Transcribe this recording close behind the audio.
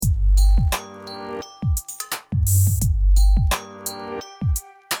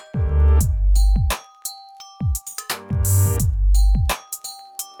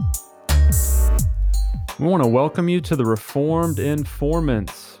We want to welcome you to the Reformed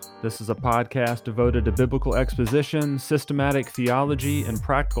Informants. This is a podcast devoted to biblical exposition, systematic theology, and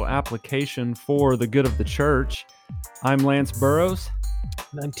practical application for the good of the church. I'm Lance Burrows.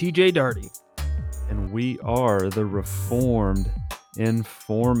 And I'm TJ Darty. And we are the Reformed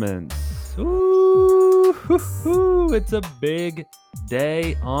Informants. Ooh, it's a big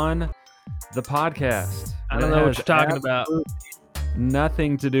day on the podcast. I don't know what you're talking about.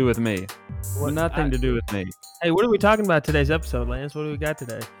 Nothing to do with me. Nothing to do with me. Hey, what are we talking about today's episode, Lance? What do we got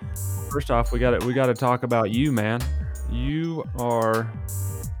today? First off, we got to talk about you, man. You are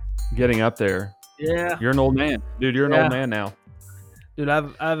getting up there. Yeah. You're an old man. Dude, you're an old man now. Dude,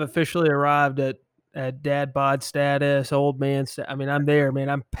 I've officially arrived at dad bod status, old man I mean, I'm there, man.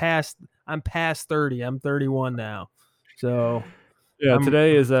 I'm past 30. I'm 31 now. So yeah,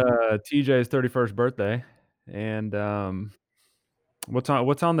 today is TJ's 31st birthday. And what's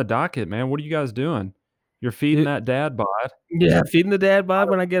on the docket, man? What are you guys doing? You're feeding that dad bod. Yeah, feeding the dad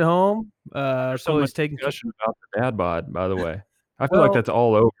bod when I get home. There's so much discussion about the dad bod, by the way. I feel like that's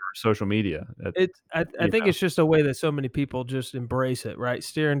all over social media. I think it's just a way that so many people just embrace it, right?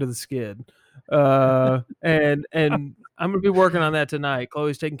 Steer into the skid. And I'm gonna be working on that tonight.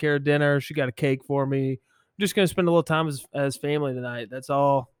 Chloe's taking care of dinner. She got a cake for me. I'm just gonna spend a little time as family tonight. That's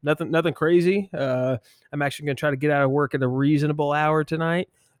all. Nothing crazy. I'm actually gonna try to get out of work at a reasonable hour tonight.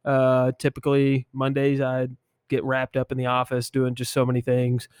 Typically Mondays I get wrapped up in the office doing just so many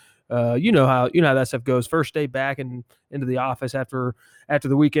things. You know how that stuff goes. First day back into the office after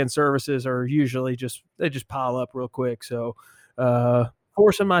the weekend services are usually they just pile up real quick. So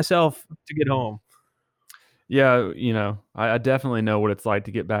forcing myself to get home. Yeah, I definitely know what it's like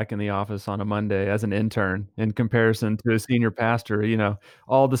to get back in the office on a Monday as an intern in comparison to a senior pastor.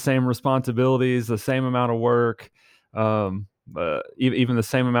 All the same responsibilities, the same amount of work, even the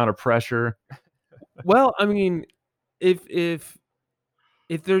same amount of pressure. Well, I mean, if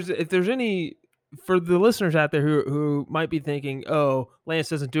there's any, for the listeners out there who might be thinking, oh, Lance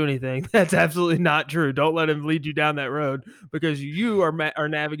doesn't do anything, that's absolutely not true. Don't let him lead you down that road, because you are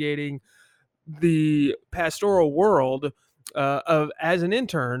navigating the pastoral world as an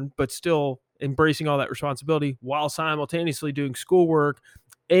intern, but still embracing all that responsibility while simultaneously doing schoolwork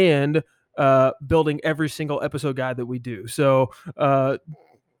and building every single episode guide that we do. So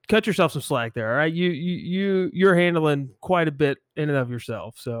cut yourself some slack there. All right. You're handling quite a bit in and of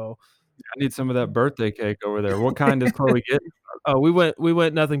yourself. So I need some of that birthday cake over there. What kind does Chloe get? Oh, we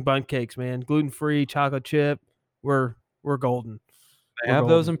went nothing bundt cakes, man. Gluten-free, chocolate chip. We're golden. They have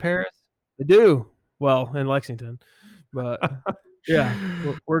those in Paris? They do. Well, in Lexington. But yeah,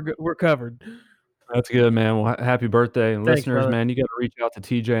 we're covered. That's good, man. Well, happy birthday. And Thanks, listeners, brother. man, you got to reach out to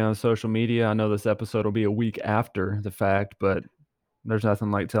TJ on social media. I know this episode will be a week after the fact, but there's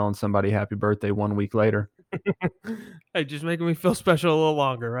nothing like telling somebody happy birthday 1 week later. Hey, just making me feel special a little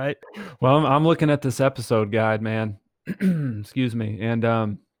longer, right? Well, I'm looking at this episode guide, man. Excuse me.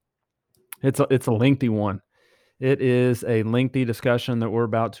 And it's a lengthy one. It is a lengthy discussion that we're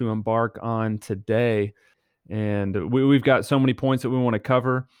about to embark on today. And we've got so many points that we want to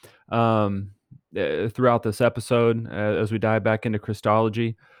cover throughout this episode as we dive back into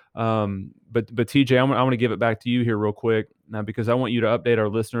Christology. But TJ, I'm going to give it back to you here real quick now, because I want you to update our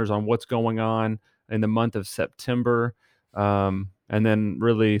listeners on what's going on in the month of September, and then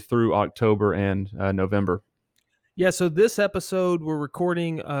really through October and November. Yeah, so this episode we're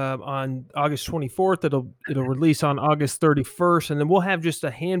recording on August 24th. It'll release on August 31st, and then we'll have just a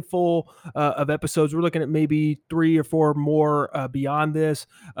handful of episodes. We're looking at maybe 3 or 4 more beyond this,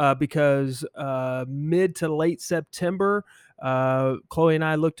 because mid to late September, Chloe and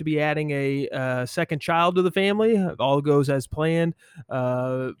I look to be adding a second child to the family. All goes as planned.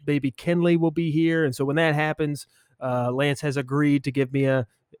 Baby Kenley will be here, and so when that happens, Lance has agreed to give me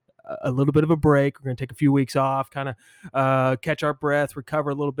a little bit of a break. We're going to take a few weeks off, kind of catch our breath, recover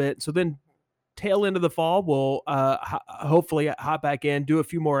a little bit. So then tail end of the fall, we'll hopefully hop back in, do a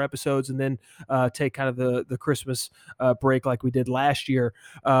few more episodes, and then take kind of the Christmas break like we did last year.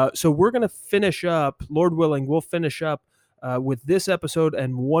 So we're going to finish up, Lord willing, we'll finish up with this episode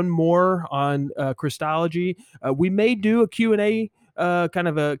and one more on Christology. We may do a Q&A, kind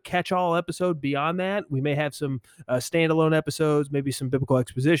of a catch-all episode beyond that. We may have some standalone episodes, maybe some biblical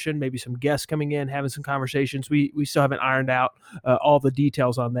exposition, maybe some guests coming in, having some conversations. We still haven't ironed out all the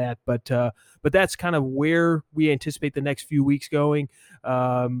details on that, but that's kind of where we anticipate the next few weeks going.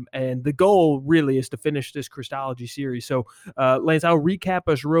 And the goal really is to finish this Christology series. So Lance, I'll recap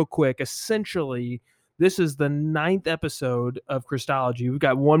us real quick. Essentially, this is the 9th episode of Christology. We've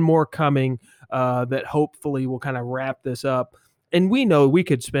got one more coming that hopefully will kind of wrap this up. And we know we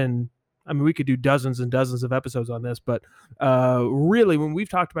could spend I mean, we could do dozens and dozens of episodes on this, but really, when we've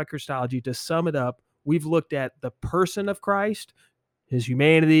talked about Christology, to sum it up, we've looked at the person of Christ, his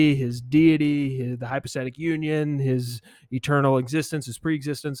humanity, his deity, the hypostatic union, his eternal existence, his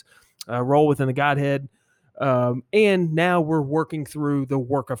pre-existence, role within the Godhead. And now we're working through the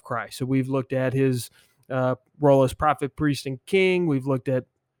work of Christ. So we've looked at his role as prophet, priest, and king. We've looked at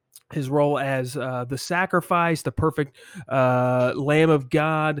his role as the sacrifice, the perfect Lamb of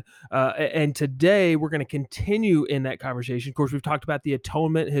God. And today we're going to continue in that conversation. Of course, we've talked about the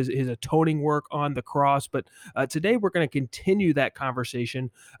atonement, his atoning work on the cross. But today we're going to continue that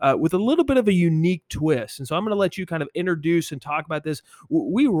conversation with a little bit of a unique twist. And so I'm going to let you kind of introduce and talk about this.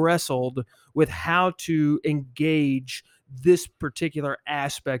 We wrestled with how to engage this particular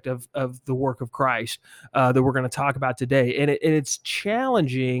aspect of the work of Christ that we're going to talk about today. And it's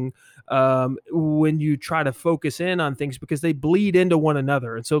challenging when you try to focus in on things because they bleed into one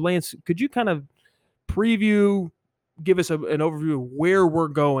another. And so, Lance, could you kind of give us an overview of where we're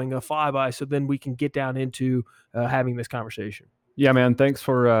going, a flyby, so then we can get down into having this conversation? Yeah, man. Thanks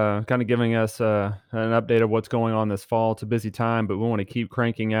for kind of giving us an update of what's going on this fall. It's a busy time, but we want to keep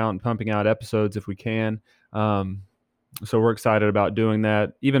cranking out and pumping out episodes if we can. So we're excited about doing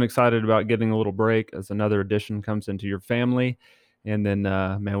that. Even excited about getting a little break as another addition comes into your family. And then,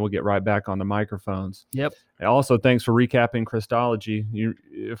 man, we'll get right back on the microphones. Yep. Also, thanks for recapping Christology.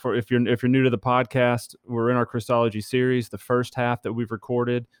 If you're new to the podcast, we're in our Christology series. The first half that we've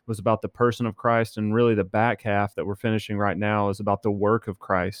recorded was about the person of Christ, and really the back half that we're finishing right now is about the work of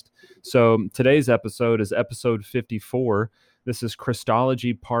Christ. So today's episode is episode 54. This is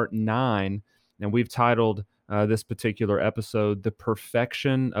Christology Part 9, and we've titled this particular episode, The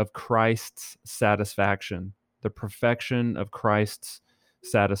Perfection of Christ's Satisfaction. The Perfection of Christ's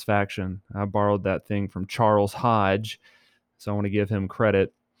Satisfaction. I borrowed that thing from Charles Hodge, so I want to give him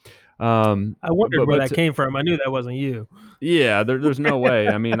credit. I wondered where that came from. I knew that wasn't you. Yeah, there's no way.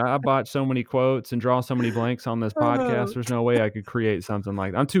 I mean, I bought so many quotes and draw so many blanks on this podcast. There's no way I could create something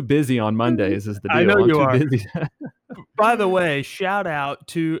like that. I'm too busy on Mondays is the deal. I know you are. Busy. By the way, shout out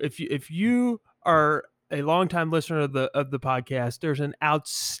to if you are a longtime listener of the podcast, there's an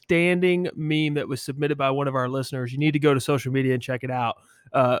outstanding meme that was submitted by one of our listeners. You need to go to social media and check it out.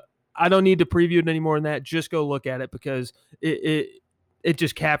 I don't need to preview it any more than that. Just go look at it because it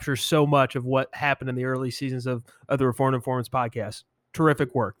just captures so much of what happened in the early seasons of the Reformed Informants podcast.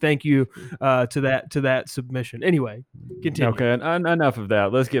 Terrific work. Thank you to that submission. Anyway, continue. Okay, enough of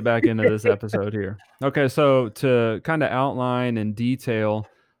that. Let's get back into this episode here. Okay, so to kind of outline and detail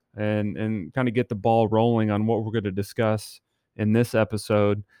and kind of get the ball rolling on what we're going to discuss in this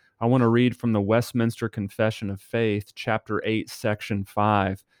episode, I want to read from the Westminster Confession of Faith, chapter 8, section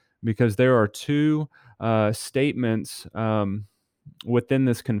 5, because there are two statements within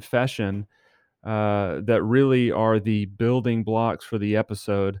this confession that really are the building blocks for the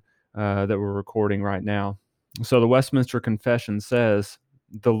episode that we're recording right now. So the Westminster Confession says,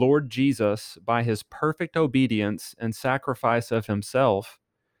 "The Lord Jesus, by his perfect obedience and sacrifice of himself,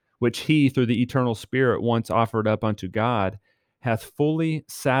 which he through the eternal Spirit once offered up unto God, hath fully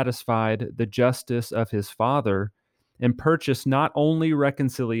satisfied the justice of his Father, and purchased not only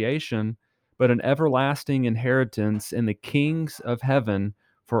reconciliation, but an everlasting inheritance in the kings of heaven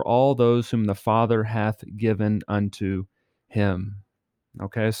for all those whom the Father hath given unto him."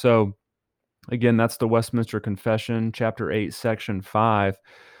 Okay, so again, that's the Westminster Confession, chapter 8, section 5.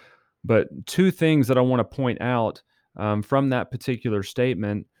 But two things that I want to point out from that particular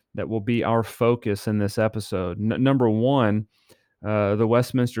statement that will be our focus in this episode. Number one, the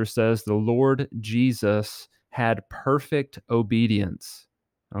Westminster says the Lord Jesus had perfect obedience.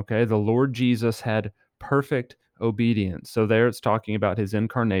 Okay, the Lord Jesus had perfect obedience. So there it's talking about his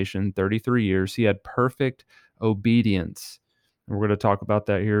incarnation, 33 years. He had perfect obedience. And we're going to talk about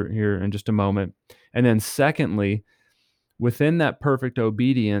that here in just a moment. And then secondly, within that perfect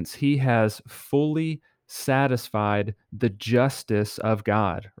obedience, he has fully satisfied the justice of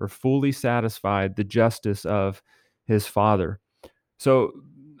God, or fully satisfied the justice of his Father. So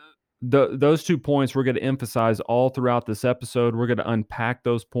those 2 points we're going to emphasize all throughout this episode. We're going to unpack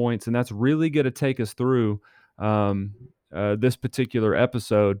those points, and that's really going to take us through this particular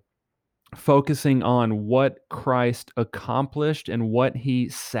episode, focusing on what Christ accomplished and what he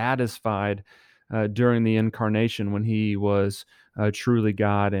satisfied during the incarnation when he was truly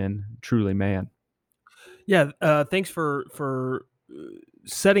God and truly man. Yeah, thanks for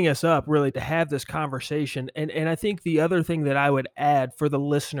setting us up really to have this conversation. And I think the other thing that I would add for the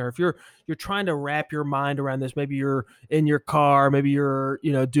listener, if you're trying to wrap your mind around this, maybe you're in your car, maybe you're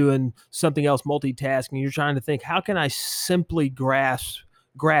doing something else, multitasking, you're trying to think, how can I simply grasp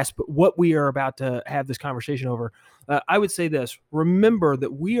grasp what we are about to have this conversation over, I would say this: remember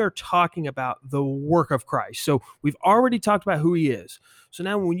that we are talking about the work of Christ. So we've already talked about who he is. So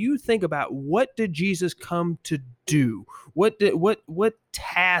now when you think about what did Jesus come to do? What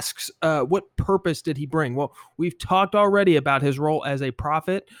tasks, what purpose did he bring? Well, we've talked already about his role as a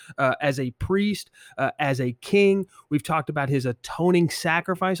prophet, as a priest, as a king. We've talked about his atoning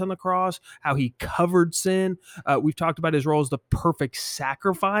sacrifice on the cross, how he covered sin. We've talked about his role as the perfect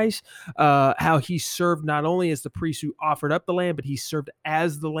sacrifice, how he served not only as the priest who offered up the lamb, but he served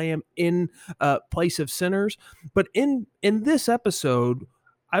as the lamb in place of sinners. But in this episode,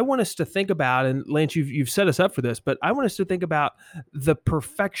 I want us to think about, and Lance, you've set us up for this, but I want us to think about the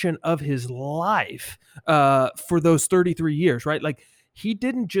perfection of his life for those 33 years, right? Like, he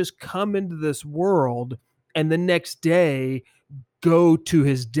didn't just come into this world and the next day go to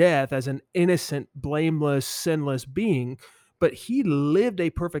his death as an innocent, blameless, sinless being, but he lived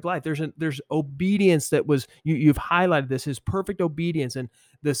a perfect life. There's obedience that was, you've highlighted this, his perfect obedience and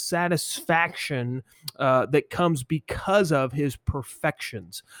the satisfaction that comes because of his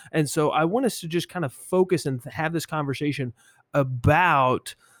perfections. And so I want us to just kind of focus and have this conversation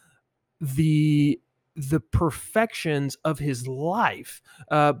about the perfections of his life,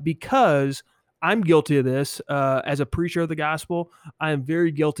 because I'm guilty of this as a preacher of the gospel. I am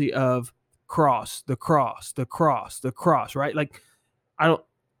very guilty of cross, the cross, the cross, the cross, right? Like, I don't,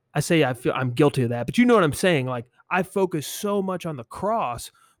 I say I feel I'm guilty of that, but you know what I'm saying? Like, I focus so much on the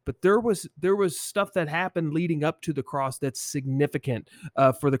cross, but there was stuff that happened leading up to the cross that's significant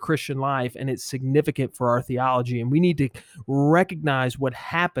for the Christian life, and it's significant for our theology, and we need to recognize what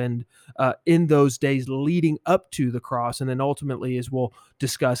happened in those days leading up to the cross, and then ultimately, as we'll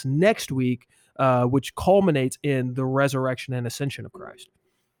discuss next week, which culminates in the resurrection and ascension of Christ.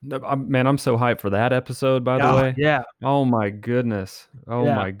 Man, I'm so hyped for that episode, by the Yeah, way. yeah, Oh my goodness. Oh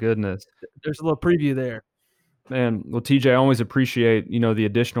yeah. my goodness. There's a little preview there. Man, well, TJ, I always appreciate, the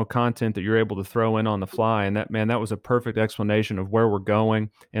additional content that you're able to throw in on the fly. And that was a perfect explanation of where we're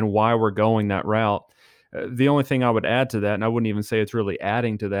going and why we're going that route. The only thing I would add to that, and I wouldn't even say it's really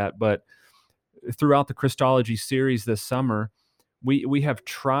adding to that, but throughout the Christology series this summer, we have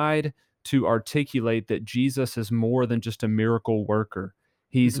tried to articulate that Jesus is more than just a miracle worker.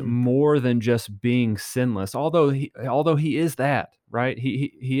 He's Mhm. more than just being sinless. Although he is that, right?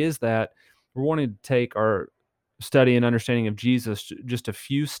 He is that. We're wanting to take our study and understanding of Jesus just a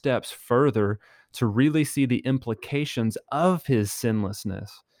few steps further to really see the implications of his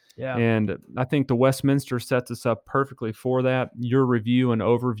sinlessness. Yeah. And I think the Westminster sets us up perfectly for that. Your review and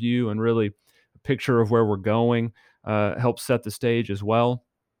overview and really a picture of where we're going helps set the stage as well.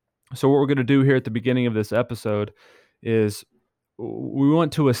 So what we're going to do here at the beginning of this episode is we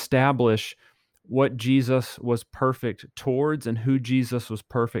want to establish what Jesus was perfect towards and who Jesus was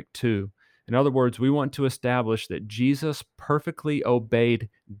perfect to. In other words, we want to establish that Jesus perfectly obeyed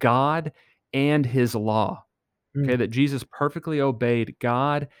God and his law. Okay, Mm. that Jesus perfectly obeyed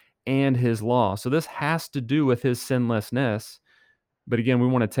God and his law. So this has to do with his sinlessness. But again, we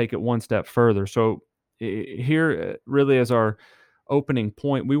want to take it one step further. So here, really, as our opening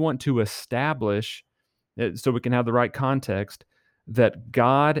point, we want to establish, so we can have the right context, that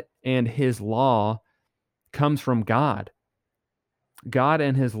God and his law comes from God. God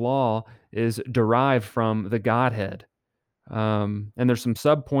and his law is derived from the Godhead. And there's some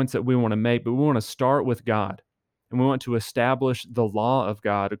subpoints that we want to make, but we want to start with God. And we want to establish the law of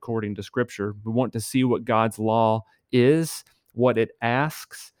God according to Scripture. We want to see what God's law is, what it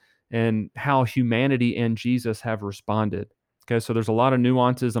asks, and how humanity and Jesus have responded. Okay, so there's a lot of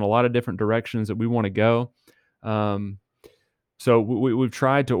nuances and a lot of different directions that we want to go. So we've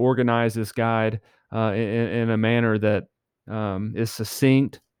tried to organize this guide in a manner that is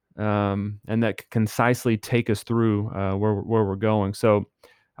succinct, and that can concisely take us through where we're going. So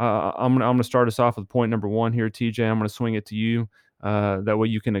I'm gonna start us off with point number one here, TJ. I'm gonna swing it to you. That way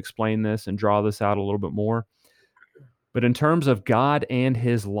you can explain this and draw this out a little bit more. But in terms of God and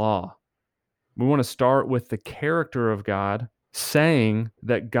his law, we want to start with the character of God, saying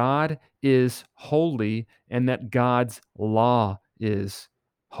that God is holy and that God's law is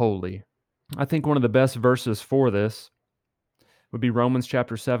holy. I think one of the best verses for this would be Romans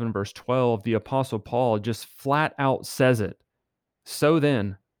chapter 7, verse 12. The Apostle Paul just flat out says it. So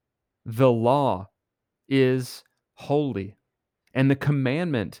then, the law is holy, and the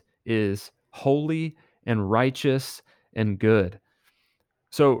commandment is holy and righteous and good.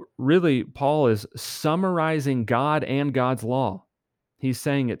 So, really, Paul is summarizing God and God's law. He's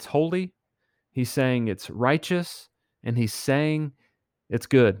saying it's holy, he's saying it's righteous, and he's saying it's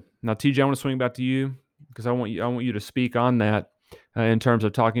good. Now, TJ, I want to swing back to you because I want you to speak on that. in terms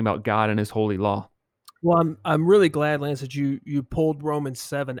of talking about God and his holy law. Well, I'm really glad, Lance, that you pulled Romans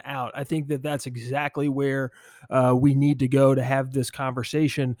 7 out. I think that that's exactly where we need to go to have this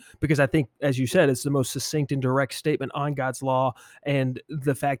conversation, because I think, as you said, it's the most succinct and direct statement on God's law and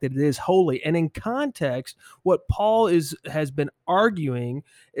the fact that it is holy. And in context, what Paul has been arguing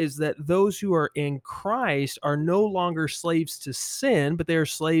is that those who are in Christ are no longer slaves to sin, but they are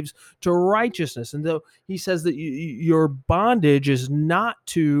slaves to righteousness. And though he says that your bondage is not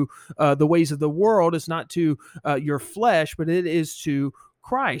to the ways of the world, it's not to your flesh, but it is to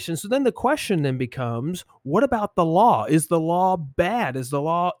Christ. And so then the question then becomes, what about the law? Is the law bad? Is the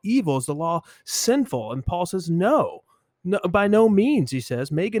law evil? Is the law sinful? And Paul says, no. No, by no means, he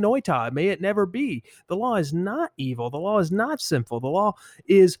says, me genoito, may it never be. The law is not evil. The law is not sinful. The law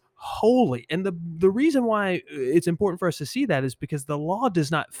is holy. And the reason why it's important for us to see that is because the law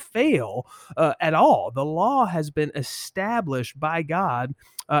does not fail at all. The law has been established by God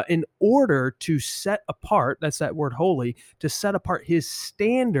in order to set apart, that's that word holy, to set apart his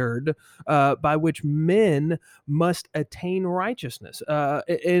standard by which men must attain righteousness.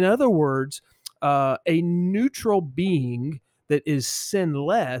 In other words, a neutral being that is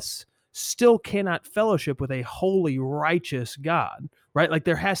sinless still cannot fellowship with a holy, righteous God, right? Like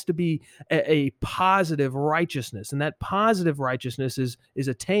there has to be a positive righteousness, and that positive righteousness is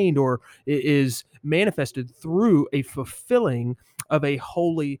attained or is manifested through a fulfilling of a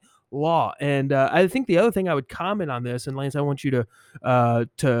holy law. And I think the other thing I would comment on this, and Lance, I want you to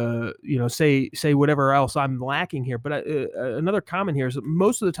say whatever else I'm lacking here. But another comment here is that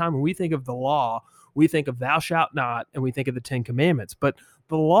most of the time when we think of the law, we think of thou shalt not, and we think of the Ten Commandments. But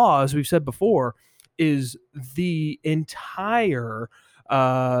the law, as we've said before, is the entire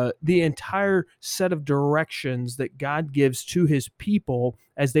set of directions that God gives to his people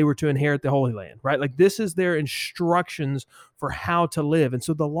as they were to inherit the Holy Land, right? Like this is their instructions for how to live. And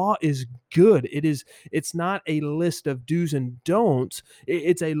so the law is good. It's not a list of do's and don'ts.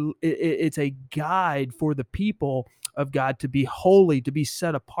 It's a guide for the people of God to be holy, to be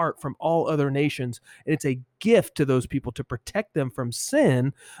set apart from all other nations. And it's a gift to those people to protect them from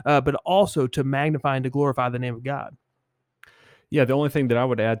sin, but also to magnify and to glorify the name of God. Yeah, the only thing that I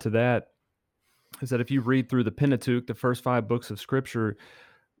would add to that is that if you read through the Pentateuch, the first 5 books of Scripture,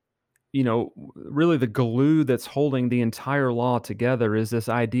 really the glue that's holding the entire law together is this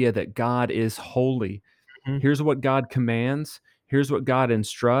idea that God is holy. Mhm. Here's what God commands. Here's what God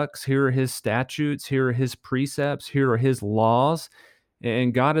instructs. Here are his statutes. Here are his precepts. Here are his laws.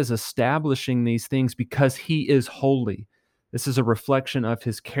 And God is establishing these things because he is holy. This is a reflection of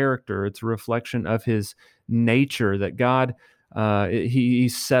his character. It's a reflection of his nature that God,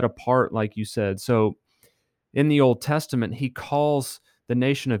 he's set apart, like you said. So in the Old Testament, he calls the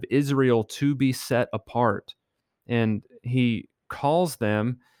nation of Israel to be set apart, and he calls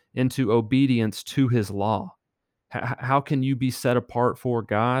them into obedience to his law. How can you be set apart for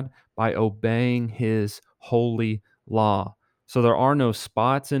God? By obeying his holy law. So there are no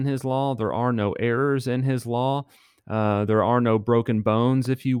spots in his law. There are no errors in his law. There are no broken bones,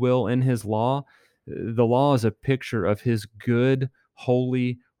 if you will, in his law. The law is a picture of his good,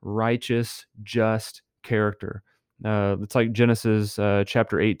 holy, righteous, just character. It's like Genesis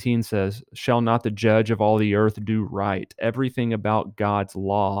chapter 18 says, "Shall not the judge of all the earth do right?" Everything about God's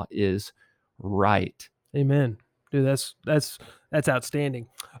law is right. Amen. Dude, that's outstanding.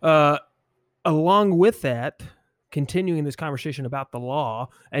 Along with that, continuing this conversation about the law,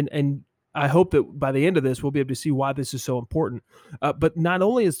 and I hope that by the end of this, we'll be able to see why this is so important. But not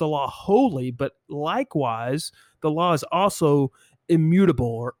only is the law holy, but likewise, the law is also immutable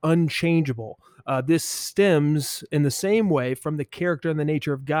or unchangeable. This stems in the same way from the character and the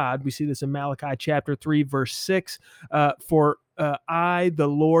nature of God. We see this in Malachi chapter 3, verse 6. For I, the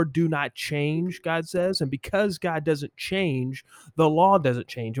Lord, do not change, God says. And because God doesn't change, the law doesn't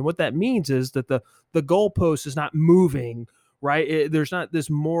change. And what that means is that the goalpost is not moving, right? There's not this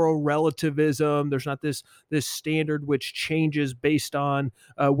moral relativism. There's not this standard which changes based on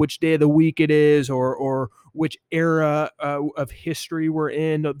which day of the week it is or which era of history we're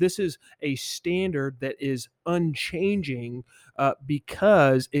in. No, this is a standard that is unchanging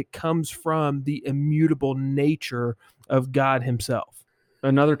because it comes from the immutable nature of God himself.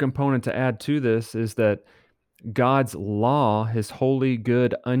 Another component to add to this is that God's law, his holy,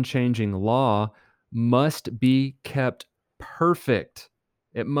 good, unchanging law, must be kept perfect.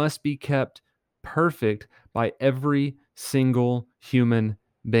 It must be kept perfect by every single human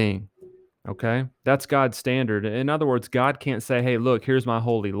being. Okay? That's God's standard. In other words, God can't say, "Hey, look, here's my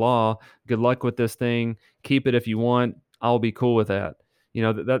holy law. Good luck with this thing. Keep it if you want. I'll be cool with that."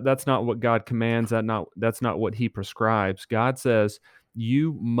 That's not what God commands. That's not what he prescribes. God says,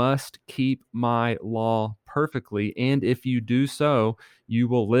 you must keep my law perfectly, and if you do so, you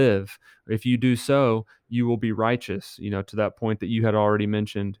will live. If you do so, you will be righteous. To that point that you had already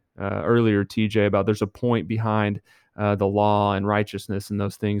mentioned earlier, TJ, about there's a point behind the law and righteousness and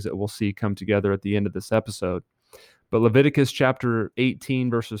those things that we'll see come together at the end of this episode. But Leviticus chapter 18,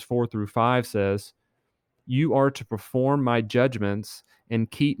 verses 4 through 5 says, you are to perform my judgments and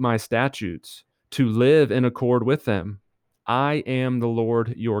keep my statutes, to live in accord with them. I am the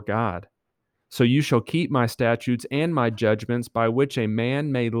Lord your God. So you shall keep my statutes and my judgments, by which a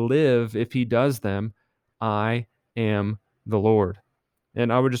man may live if he does them. I am the Lord.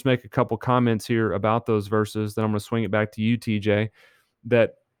 And I would just make a couple comments here about those verses. Then I'm going to swing it back to you, TJ,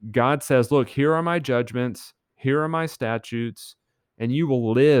 that God says, look, here are my judgments, here are my statutes, and you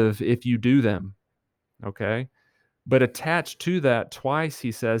will live if you do them. Okay? But attached to that, twice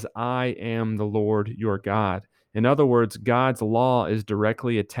he says, I am the Lord your God. In other words, God's law is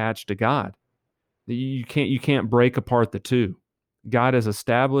directly attached to God. You can't break apart the two. God has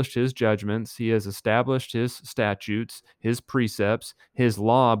established his judgments, he has established his statutes, his precepts, his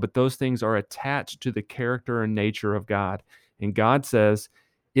law, but those things are attached to the character and nature of God. And God says,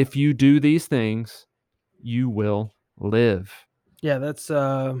 if you do these things, you will live. Yeah, that's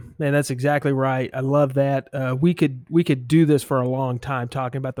man, that's exactly right. I love that. We could do this for a long time,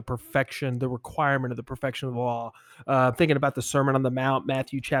 talking about the perfection, the requirement of the perfection of the law. Thinking about the Sermon on the Mount,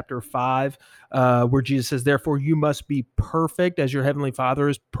 Matthew chapter 5, where Jesus says, "Therefore, you must be perfect, as your heavenly Father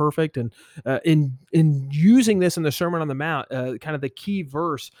is perfect." And in using this in the Sermon on the Mount, kind of the key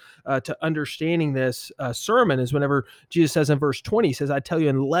verse to understanding this sermon is whenever Jesus says in verse 20, he says, "I tell you,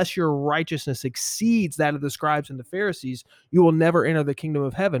 unless your righteousness exceeds that of the scribes and the Pharisees, you will never enter the kingdom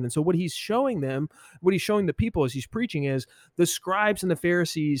of heaven." And so what he's showing them, what he's showing the people as he's preaching is the scribes and the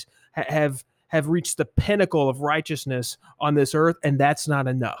Pharisees have reached the pinnacle of righteousness on this earth, and that's not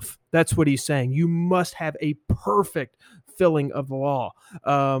enough. That's what he's saying. You must have a perfect filling of the law.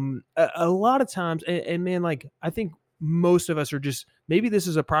 A lot of times, and man, like I think most of us are just, maybe this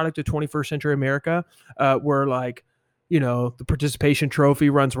is a product of 21st century America, where like, the participation trophy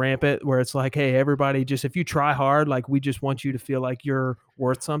runs rampant, where it's like, hey, everybody, just if you try hard, like we just want you to feel like you're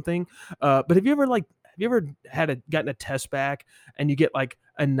worth something. But have you ever gotten a test back and you get like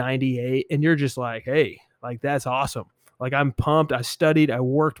a 98 and you're just like, hey, like that's awesome. Like I'm pumped. I studied, I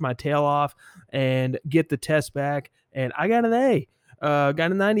worked my tail off, and get the test back and I got an A,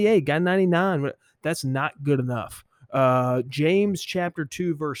 got a 98, got a 99. That's not good enough. James chapter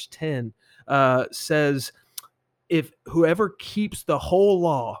 2, verse 10 says, if whoever keeps the whole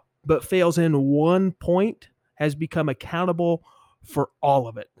law but fails in one point has become accountable for all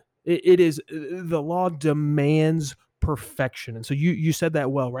of it. It is, the law demands perfection. And so you said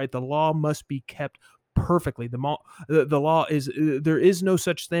that well, right? The law must be kept perfectly. The law is, there is no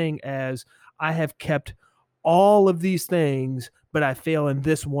such thing as I have kept all of these things, but I fail in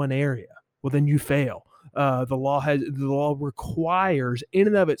this one area. Well, then you fail. The law requires, in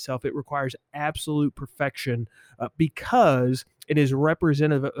and of itself, it requires absolute perfection, because it is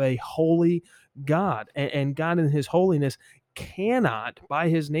representative of a holy God, and God in his holiness cannot, by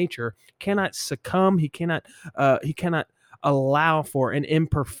his nature, cannot succumb. He cannot allow for an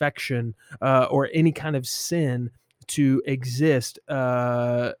imperfection, or any kind of sin to exist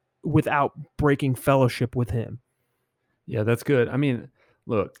without breaking fellowship with him. Yeah, that's good. I mean,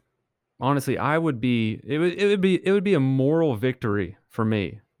 look, honestly, it would be a moral victory for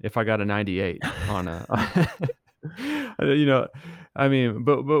me if I got a 98 on a you know, I mean,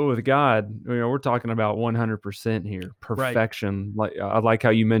 but with God, we're talking about 100% here, Right. perfection. Like I like how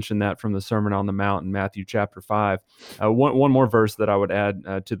you mentioned that from the Sermon on the Mount in Matthew chapter 5. One more verse that I would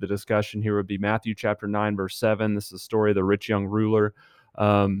add to the discussion here would be Matthew chapter 9, verse 7. This is the story of the rich young ruler.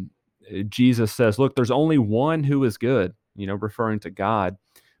 Jesus says, "Look, there's only one who is good," referring to God.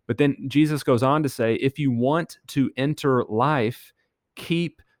 But then Jesus goes on to say, if you want to enter life,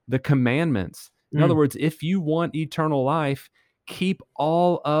 keep the commandments. In other words, if you want eternal life, keep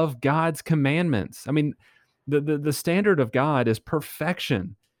all of God's commandments. I mean, the standard of God is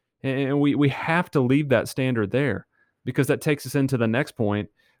perfection. And we have to leave that standard there, because that takes us into the next point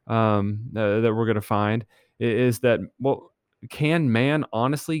that we're going to find is that, well, can man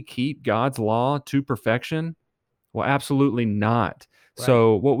honestly keep God's law to perfection? Well, absolutely not. Right.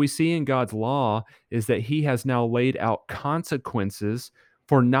 So what we see in God's law is that he has now laid out consequences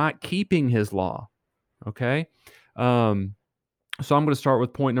for not keeping his law. Okay. So I'm going to start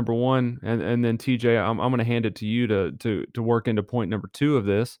with point number one, and then TJ, I'm going to hand it to you to work into point number two of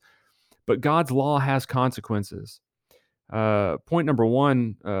this. But God's law has consequences. Point number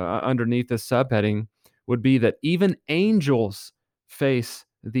one underneath this subheading would be that even angels face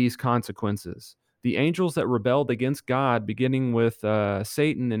these consequences. The angels that rebelled against God, beginning with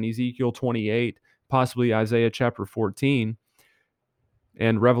Satan in Ezekiel 28, possibly Isaiah chapter 14,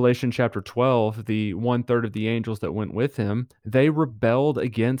 and Revelation chapter 12, the 1/3 of the angels that went with him, they rebelled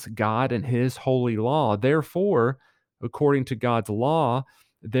against God and his holy law. Therefore, according to God's law,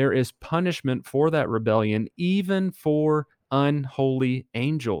 there is punishment for that rebellion, even for unholy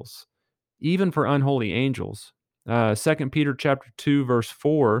angels. Even for unholy angels. 2 Peter chapter 2, verse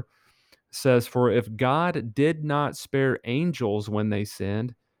 4 says, "For if God did not spare angels when they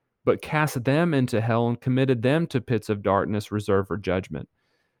sinned, but cast them into hell and committed them to pits of darkness reserved for judgment."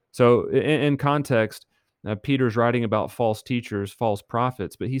 So, in context, Peter's writing about false teachers, false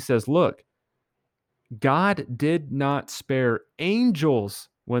prophets, but he says, look, God did not spare angels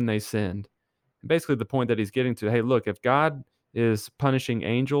when they sinned. Basically, the point that he's getting to, hey, look, if God is punishing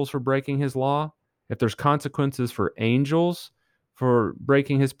angels for breaking his law, if there's consequences for angels for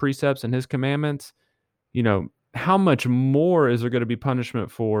breaking his precepts and his commandments, how much more is there going to be punishment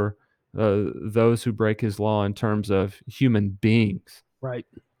for those who break his law in terms of human beings? Right.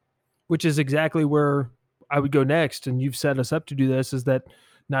 Which is exactly where I would go next. And you've set us up to do this, is that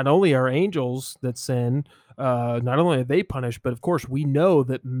not only are angels that sin, not only are they punished, but of course we know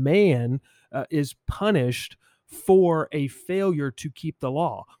that man is punished for a failure to keep the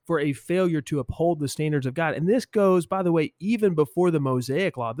law, for a failure to uphold the standards of God. And this goes, by the way, even before the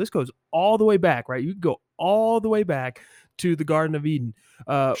Mosaic law. This goes all the way back, right? You can go all the way back to the Garden of Eden,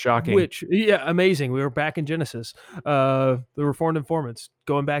 Shocking. which, yeah, amazing. We were back in Genesis. The Reformed Informants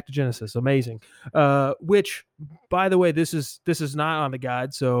going back to Genesis, amazing. Which, by the way, this is not on the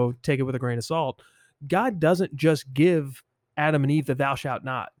guide, so take it with a grain of salt. God doesn't just give Adam and Eve the "thou shalt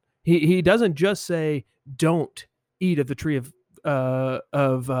not." He doesn't just say, "Don't eat of the tree of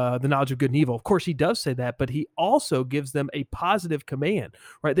the knowledge of good and evil." Of course, he does say that, but he also gives them a positive command,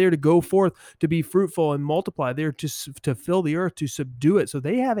 right? They're to go forth, to be fruitful and multiply. They're to fill the earth, to subdue it. So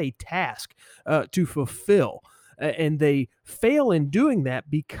they have a task to fulfill, and they fail in doing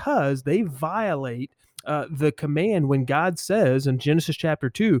that because they violate the command when God says in Genesis chapter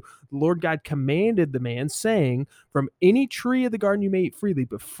 2, the Lord God commanded the man, saying, "From any tree of the garden you may eat freely,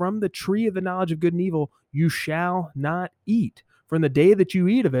 but from the tree of the knowledge of good and evil you shall not eat. From the day that you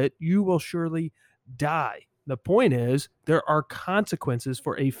eat of it, you will surely die." The point is, there are consequences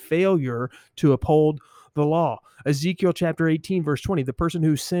for a failure to uphold the law. Ezekiel chapter 18, verse 20, the person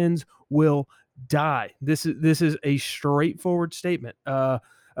who sins will die. This is a straightforward statement.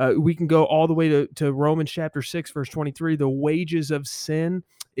 We can go all the way to Romans chapter 6, verse 23. The wages of sin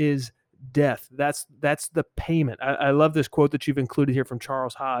is death. That's the payment. I love this quote that you've included here from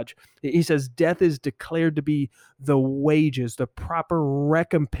Charles Hodge. He says, "Death is declared to be the wages, the proper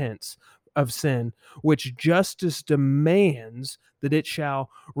recompense of sin, which justice demands that it shall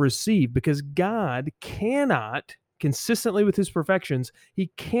receive," because God cannot, consistently with his perfections,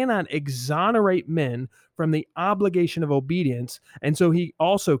 he cannot exonerate men from the obligation of obedience. And so he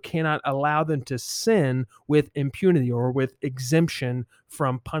also cannot allow them to sin with impunity or with exemption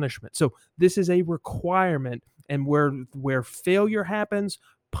from punishment. So this is a requirement. And where failure happens,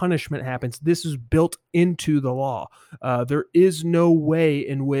 punishment happens. This is built into the law. There is no way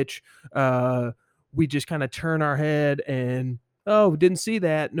in which we just kind of turn our head and, "Oh, didn't see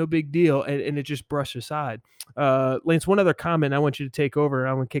that, no big deal," and it just brushed aside. Lance, one other comment I want you to take over.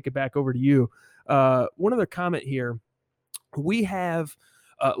 I want to kick it back over to you. One other comment here. We have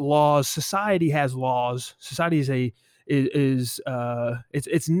laws. Society has laws. Society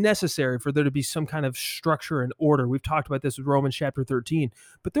it's necessary for there to be some kind of structure and order. We've talked about this with Romans chapter 13,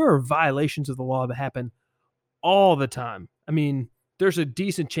 but there are violations of the law that happen all the time. I mean, there's a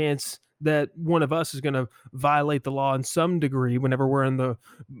decent chance that one of us is going to violate the law in some degree whenever we're in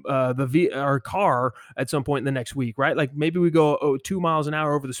our car at some point in the next week, right? Like maybe we go 2 miles an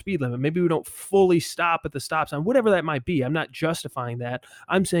hour over the speed limit. Maybe we don't fully stop at the stop sign, whatever that might be. I'm not justifying that.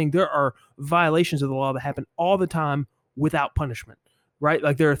 I'm saying there are violations of the law that happen all the time without punishment, right?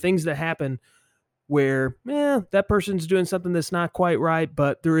 Like there are things that happen where, that person's doing something that's not quite right,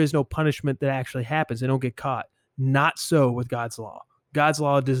 but there is no punishment that actually happens. They don't get caught. Not so with God's law. God's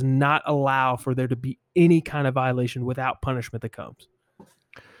law does not allow for there to be any kind of violation without punishment that comes.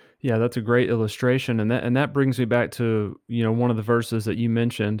 Yeah, that's a great illustration, and that brings me back to one of the verses that you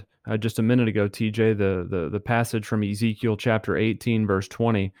mentioned just a minute ago, TJ, the passage from Ezekiel chapter 18, verse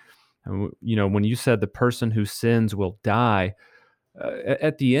 20. And, when you said the person who sins will die,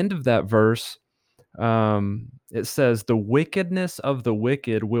 at the end of that verse, it says the wickedness of the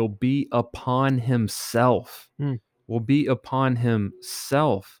wicked will be upon himself. will be upon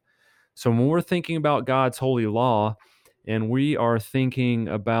himself. So when we're thinking about God's holy law and we are thinking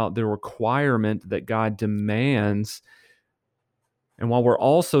about the requirement that God demands, and while we're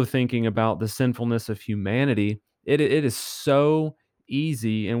also thinking about the sinfulness of humanity, it is so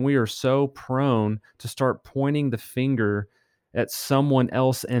easy and we are so prone to start pointing the finger at someone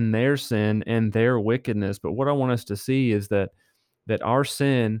else and their sin and their wickedness. But what I want us to see is that our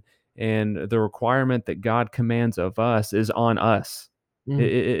sin and the requirement that God commands of us is on us. Mm.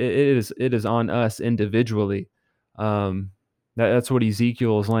 It is on us individually. That's what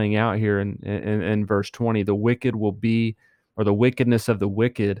Ezekiel is laying out here in verse 20. The wicked will be, or the wickedness of the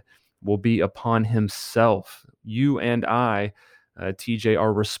wicked will be upon himself. You and I, TJ,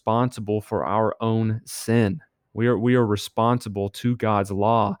 are responsible for our own sin. We are responsible to God's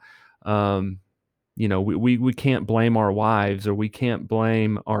law. Um, we can't blame our wives or we can't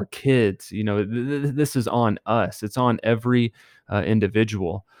blame our kids. This is on us. It's on every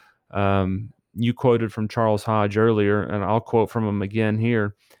individual. You quoted from Charles Hodge earlier, and I'll quote from him again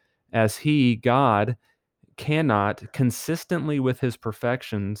here. As he, God, cannot consistently with his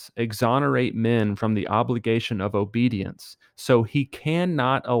perfections exonerate men from the obligation of obedience, so he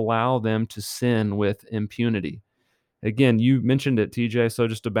cannot allow them to sin with impunity. Again, you mentioned it, TJ. So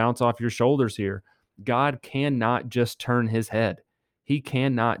just to bounce off your shoulders here, God cannot just turn his head. He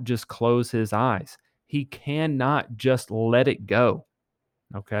cannot just close his eyes. He cannot just let it go.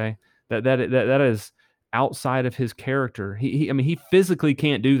 Okay, that is outside of his character. I mean, he physically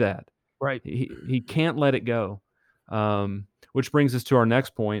can't do that. Right. He can't let it go. Which brings us to our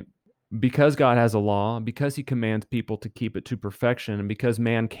next point. Because God has a law, because he commands people to keep it to perfection, and because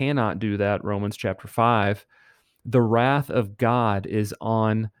man cannot do that, Romans chapter 5, the wrath of God is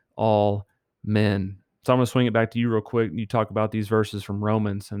on all men. So I'm going to swing it back to you real quick. You talk about these verses from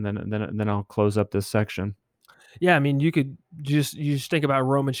Romans, and then I'll close up this section. Yeah, I mean, you just think about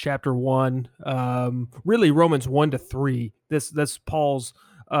Romans chapter 1, really Romans 1 to 3. That's Paul's.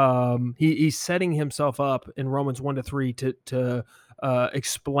 He's setting himself up in Romans 1 to 3 to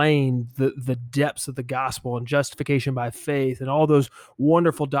explain the depths of the gospel and justification by faith and all those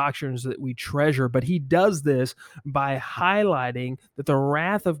wonderful doctrines that we treasure. But he does this by highlighting that the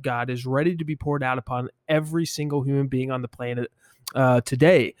wrath of God is ready to be poured out upon every single human being on the planet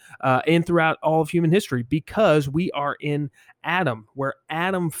today and throughout all of human history, because we are in Adam. Where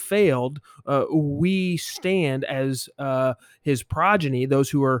Adam failed, we stand as his progeny, those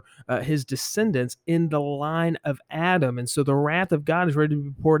who are his descendants in the line of Adam. And so the wrath of God is ready to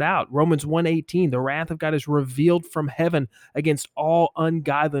be poured out. Romans 1:18, the wrath of God is revealed from heaven against all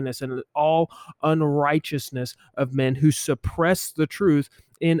ungodliness and all unrighteousness of men who suppress the truth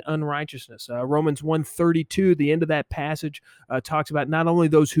in unrighteousness. Romans 1:32, the end of that passage, talks about not only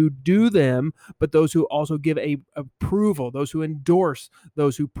those who do them, but those who also give a approval, those who endorse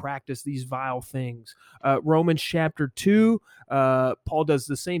those who practice these vile things. Romans chapter 2, Paul does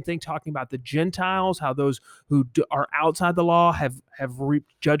the same thing, talking about the Gentiles, how those who are outside the law have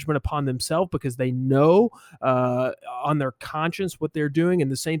reaped judgment upon themselves because they know on their conscience what they're doing.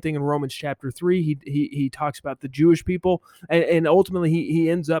 And the same thing in Romans chapter 3, he talks about the Jewish people, and ultimately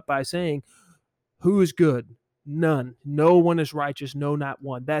he ends up by saying, who is good? None. No one is righteous. No, not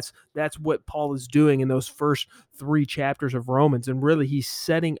one. That's what Paul is doing in those first 3 chapters of Romans. And really, he's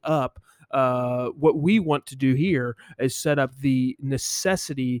setting up what we want to do here is set up the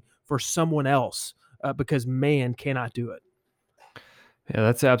necessity for someone else because man cannot do it. Yeah,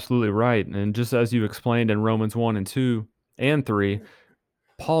 that's absolutely right. And just as you explained in Romans 1 and 2 and 3,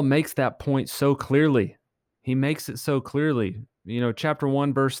 Paul makes that point so clearly. He makes it so clearly. Chapter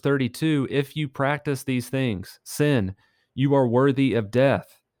 1, verse 32, if you practice these things, sin, you are worthy of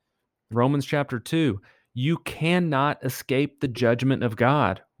death. Romans chapter 2, you cannot escape the judgment of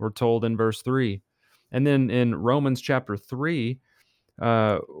God, we're told in verse 3. And then in Romans chapter 3,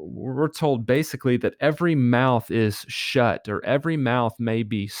 we're told basically that every mouth is shut, or every mouth may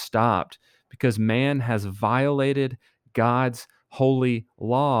be stopped, because man has violated God's holy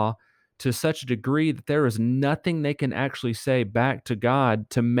law to such a degree that there is nothing they can actually say back to God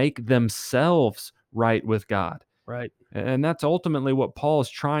to make themselves right with God. Right. And that's ultimately what Paul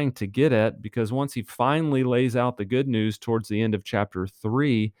is trying to get at, because once he finally lays out the good news towards the end of chapter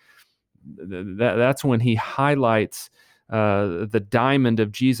 3, that's when he highlights the diamond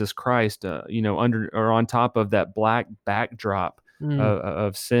of Jesus Christ, under or on top of that black backdrop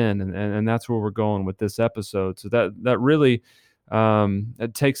of sin, and that's where we're going with this episode. So that really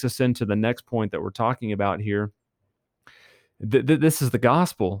it takes us into the next point that we're talking about here. This is the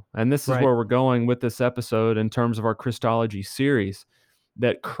gospel, and this is Right. where we're going with this episode in terms of our Christology series,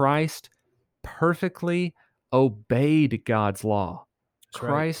 that Christ perfectly, obeyed God's law. That's right.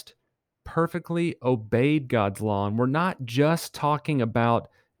 Christ perfectly obeyed God's law. And we're not just talking about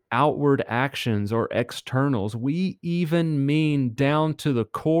outward actions or externals. We even mean down to the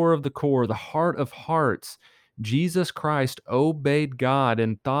core of the core, the heart of hearts. Jesus Christ obeyed God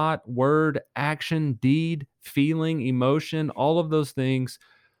in thought, word, action, deed, feeling, emotion, all of those things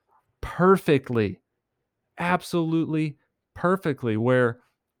perfectly, absolutely perfectly. Where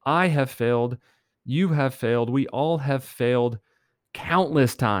I have failed, you have failed, we all have failed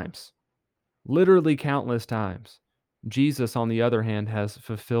countless times, literally countless times. Jesus, on the other hand, has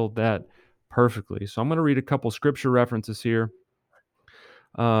fulfilled that perfectly. So I'm going to read a couple scripture references here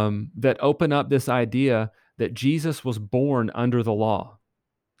that open up this idea that Jesus was born under the law.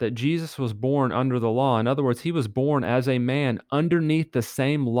 That Jesus was born under the law. In other words, he was born as a man underneath the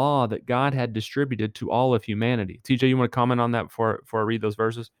same law that God had distributed to all of humanity. TJ, you want to comment on that before I read those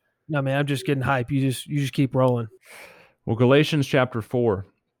verses? No, man, I'm just getting hype. You just keep rolling. Well, Galatians chapter 4,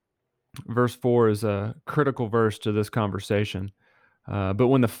 verse 4 is a critical verse to this conversation. But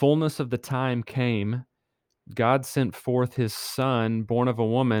when the fullness of the time came, God sent forth his son, born of a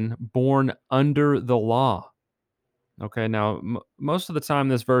woman, born under the law. Okay, now most of the time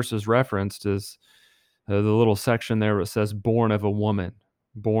this verse is referenced as the little section there where it says born of a woman,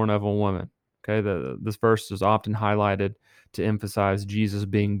 born of a woman. Okay, this verse is often highlighted to emphasize Jesus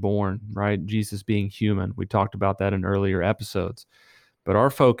being born, right? Jesus being human. We talked about that in earlier episodes. But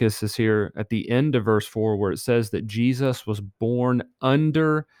our focus is here at the end of verse 4, where it says that Jesus was born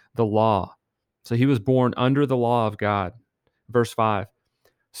under the law. So he was born under the law of God. Verse 5,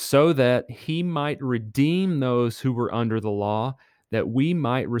 so that he might redeem those who were under the law, that we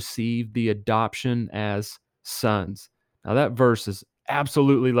might receive the adoption as sons. Now, that verse is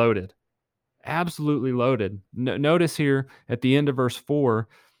absolutely loaded. Absolutely loaded. Notice here at the end of verse 4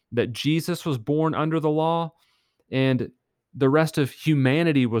 that Jesus was born under the law, and the rest of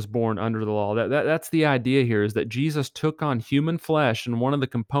humanity was born under the law. That's the idea here, is that Jesus took on human flesh, and one of the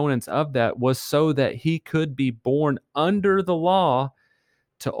components of that was so that he could be born under the law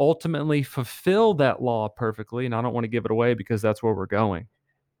to ultimately fulfill that law perfectly. And I don't want to give it away because that's where we're going.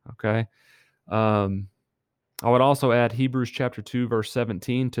 Okay. I would also add Hebrews chapter 2, verse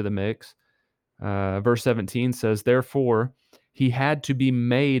 17 to the mix. Verse 17 says, therefore, he had to be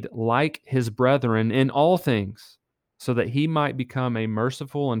made like his brethren in all things, so that he might become a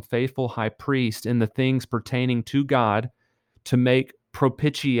merciful and faithful high priest in the things pertaining to God, to make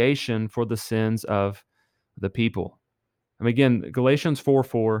propitiation for the sins of the people. And again, Galatians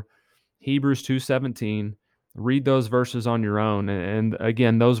 4:4, Hebrews 2:17, read those verses on your own. And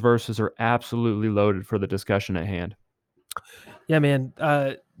again, those verses are absolutely loaded for the discussion at hand. Yeah, man.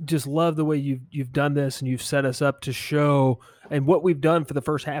 Just love the way you've done this, and you've set us up to show. And what we've done for the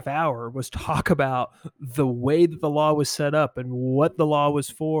first half hour was talk about the way that the law was set up and what the law was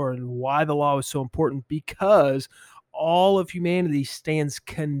for and why the law was so important, because all of humanity stands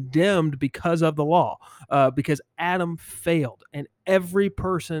condemned because of the law, because Adam failed, and every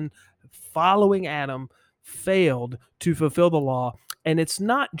person following Adam failed to fulfill the law. And it's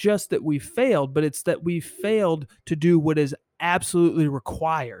not just that we failed, but it's that we failed to do what is absolutely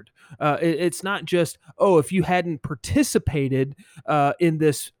required. It's not just, oh, if you hadn't participated in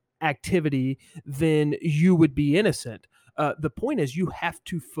this activity, then you would be innocent. The point is, you have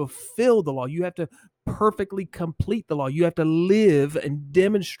to fulfill the law. You have to perfectly complete the law. You have to live and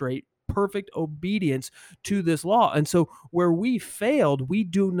demonstrate perfect obedience to this law. And so, where we failed, we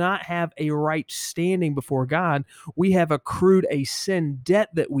do not have a right standing before God. We have accrued a sin debt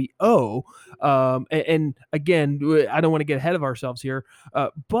that we owe. And again, I don't want to get ahead of ourselves here,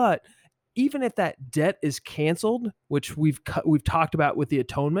 but even if that debt is canceled, which we've talked about with the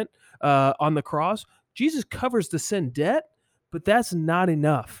atonement on the cross, Jesus covers the sin debt, but that's not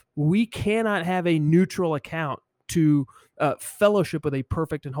enough. We cannot have a neutral account to fellowship with a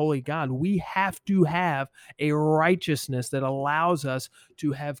perfect and holy God. We have to have a righteousness that allows us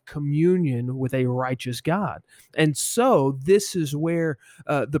to have communion with a righteous God. And so this is where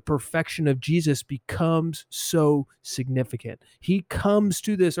the perfection of Jesus becomes so significant. He comes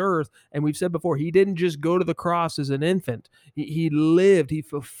to this earth, and we've said before, he didn't just go to the cross as an infant. He lived, he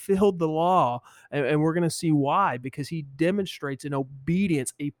fulfilled the law, and we're going to see why, because he demonstrates an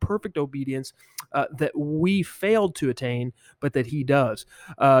obedience, a perfect obedience that we failed to attain, but that he does.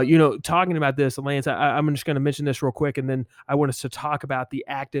 Talking about this, Lance, I'm just going to mention this real quick, and then I want us to talk about the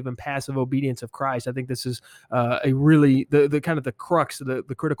active and passive obedience of Christ. I think this is a really the kind of the crux, the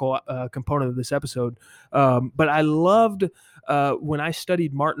critical component of this episode. But I loved when I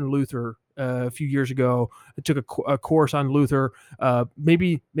studied Martin Luther a few years ago. I took a course on Luther,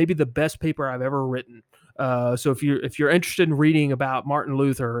 maybe the best paper I've ever written. So if you're interested in reading about Martin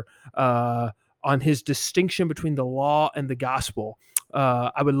Luther on his distinction between the law and the gospel,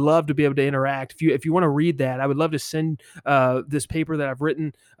 I would love to be able to interact. If you want to read that, I would love to send this paper that I've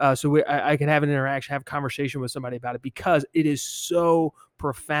written so I can have an interaction, have a conversation with somebody about it, because it is so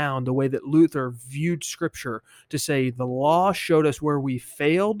profound the way that Luther viewed Scripture to say the law showed us where we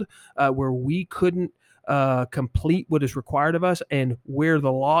failed, where we couldn't complete what is required of us, and where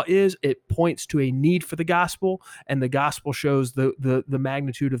the law is, it points to a need for the gospel, and the gospel shows the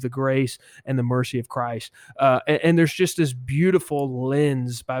magnitude of the grace and the mercy of Christ. And there's just this beautiful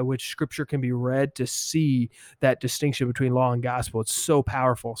lens by which Scripture can be read to see that distinction between law and gospel. It's so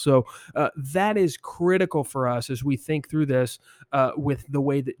powerful. So that is critical for us as we think through this with the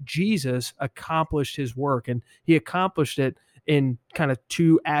way that Jesus accomplished his work, and he accomplished it in kind of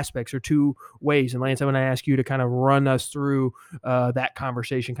two aspects or two ways. And Lance, I'm going to ask you to kind of run us through that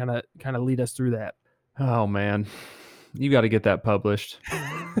conversation, kind of lead us through that. Oh man, you got to get that published.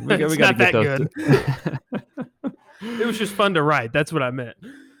 We got to get those. It was just fun to write. That's what I meant.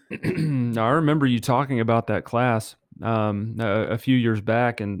 I remember you talking about that class a few years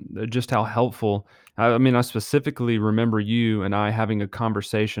back, and just how helpful. I mean, I specifically remember you and I having a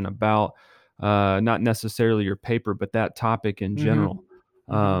conversation about not necessarily your paper, but that topic in general.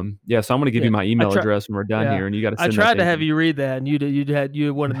 Yeah, so I'm going to give you my email address when we're done here, and you got to send I tried to have you read that, and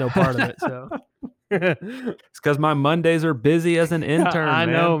you wanted no part of it. So it's because my Mondays are busy as an intern. I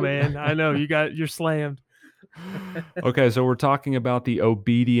know, man. I know you're slammed. Okay, so we're talking about the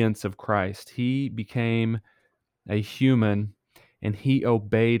obedience of Christ. He became a human, and he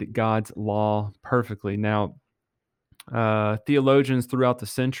obeyed God's law perfectly. Now, theologians throughout the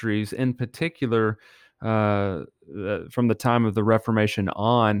centuries, in particular from the time of the Reformation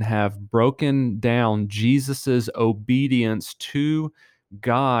on, have broken down Jesus's obedience to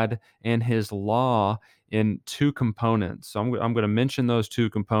God and his law in two components. So I'm going to mention those two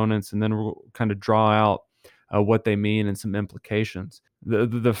components, and then we'll kind of draw out what they mean and some implications.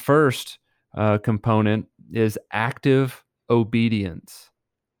 The first component is active obedience.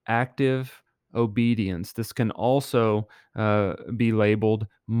 Active obedience. This can also be labeled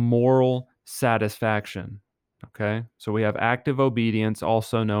moral satisfaction. Okay, so we have active obedience,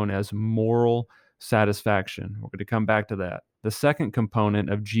 also known as moral satisfaction. We're going to come back to that. The second component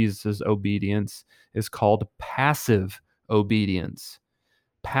of Jesus' obedience is called passive obedience.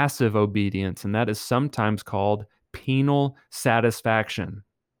 Passive obedience, and that is sometimes called penal satisfaction.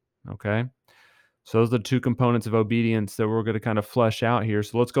 Okay, so those are the two components of obedience that we're going to kind of flesh out here.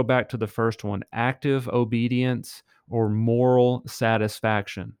 So let's go back to the first one, active obedience or moral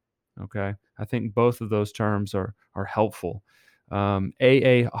satisfaction. Okay, I think both of those terms are helpful.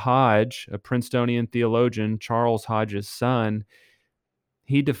 A. Hodge, a Princetonian theologian, Charles Hodge's son,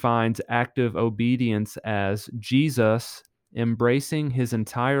 he defines active obedience as Jesus embracing his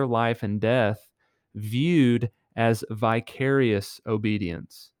entire life and death, viewed as vicarious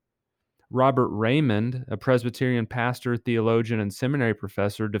obedience. Robert Raymond, a Presbyterian pastor, theologian, and seminary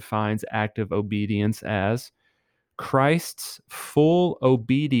professor, defines active obedience as Christ's full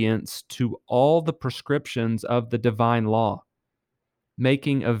obedience to all the prescriptions of the divine law,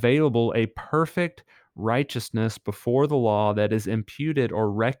 making available a perfect righteousness before the law that is imputed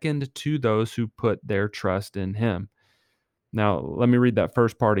or reckoned to those who put their trust in him. Now, let me read that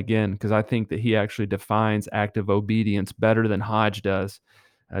first part again, because I think that he actually defines active obedience better than Hodge does,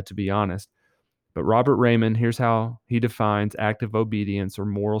 to be honest. But Robert Raymond, here's how he defines active obedience or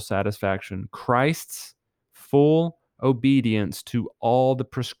moral satisfaction: Christ's full obedience to all the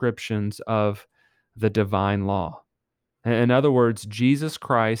prescriptions of the divine law. In other words, Jesus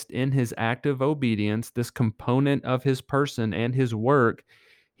Christ, in his active obedience, this component of his person and his work,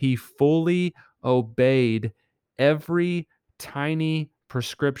 he fully obeyed every tiny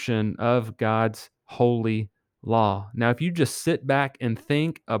prescription of God's holy law. Now, if you just sit back and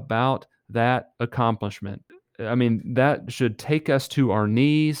think about that accomplishment, I mean, that should take us to our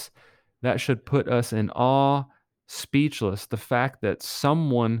knees. That should put us in awe, speechless. The fact that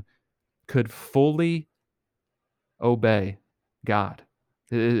someone could fully obey God.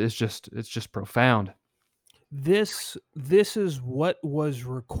 It's just profound. This is what was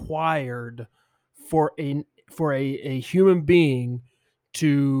required for a human being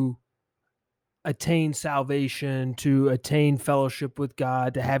to attain salvation, to attain fellowship with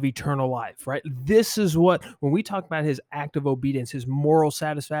God, to have eternal life, right? This is what, when we talk about his active obedience, his moral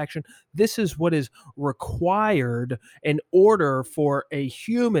satisfaction, this is what is required in order for a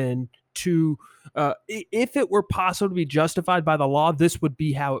human to, if it were possible to be justified by the law, this would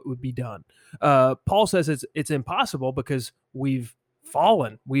be how it would be done. Paul says it's impossible because we've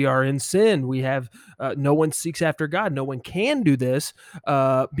fallen. We are in sin. We have no one seeks after God. No one can do this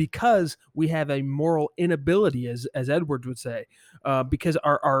because we have a moral inability, as Edwards would say, because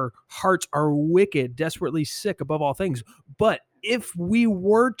our hearts are wicked, desperately sick above all things. But if we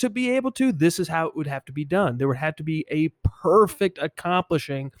were to be able to, this is how it would have to be done. There would have to be a perfect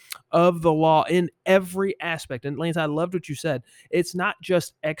accomplishing of the law in every aspect. And Lance, I loved what you said. It's not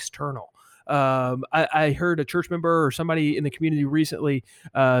just external. I heard a church member or somebody in the community recently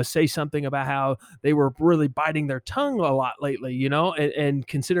say something about how they were really biting their tongue a lot lately, and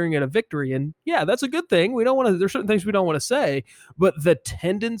considering it a victory. And yeah, that's a good thing. We don't want to, there's certain things we don't want to say, but the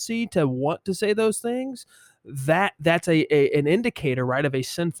tendency to want to say those things, that's an indicator, right, of a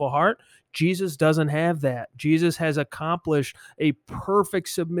sinful heart. Jesus doesn't have that. Jesus has accomplished a perfect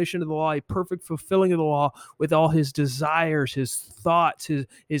submission to the law, a perfect fulfilling of the law with all his desires, his thoughts,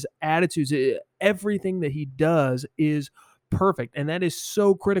 his attitudes. Everything that he does is perfect, and that is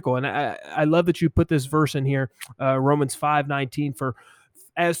so critical. And I love that you put this verse in here, Romans 5:19, for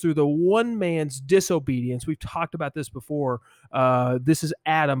as through the one man's disobedience, we've talked about this before. This is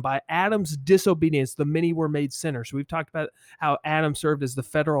Adam. By Adam's disobedience, the many were made sinners. So we've talked about how Adam served as the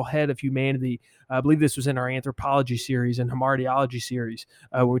federal head of humanity. I believe this was in our anthropology series and hamartiology series,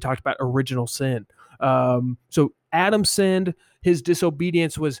 where we talked about original sin. So Adam sinned. His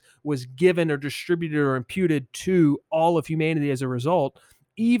disobedience was given or distributed or imputed to all of humanity as a result.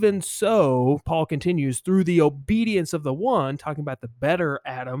 Even so, Paul continues, through the obedience of the one, talking about the better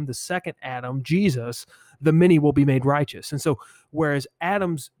Adam, the second Adam, Jesus, the many will be made righteous. And so, whereas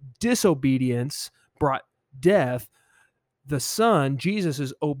Adam's disobedience brought death, the Son,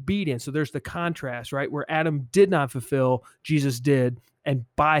 Jesus' obedience. So there's the contrast, right? Where Adam did not fulfill, Jesus did. And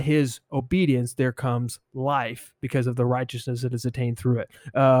by his obedience, there comes life because of the righteousness that is attained through it.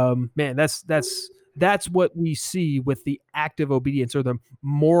 Man, that's what we see with the active obedience or the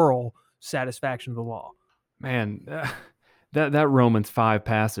moral satisfaction of the law. Man, that Romans 5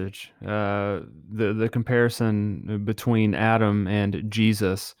 passage, the comparison between Adam and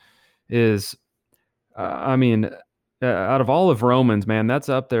Jesus is, out of all of Romans, man, that's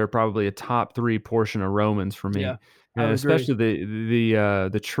up there probably a top 3 portion of Romans for me. Yeah, I would agree. Especially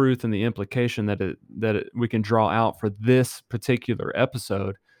the truth and the implication that we can draw out for this particular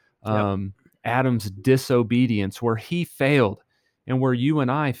episode. Yep. Adam's disobedience, where he failed, and where you and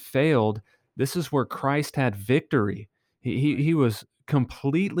I failed, this is where Christ had victory. He was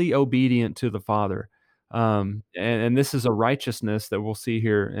completely obedient to the Father, and this is a righteousness that we'll see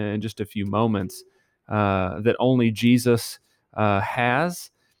here in just a few moments, that only Jesus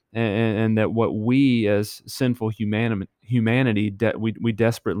has, and that what we as sinful humanity we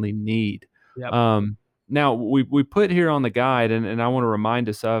desperately need. Yep. Now we put here on the guide, and I want to remind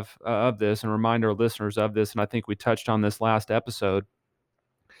us of this and remind our listeners of this, and I think we touched on this last episode.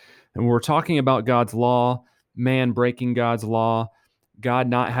 And we're talking about God's law, man breaking God's law, God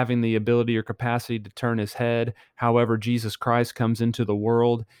not having the ability or capacity to turn his head. However, Jesus Christ comes into the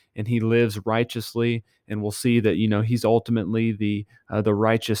world and he lives righteously, and we'll see that he's ultimately the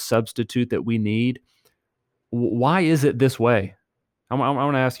righteous substitute that we need. Why is it this way? I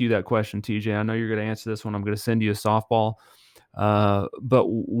want to ask you that question, TJ. I know you're going to answer this one. I'm going to send you a softball. But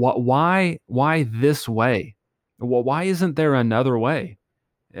why this way? Well, why isn't there another way?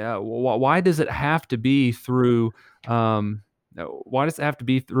 Why does it have to be through? Why does it have to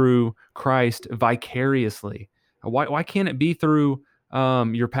be through Christ vicariously? Why can't it be through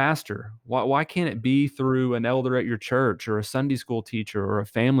your pastor? Why can't it be through an elder at your church or a Sunday school teacher or a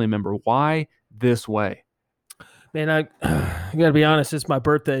family member? Why this way? Man, I got to be honest, it's my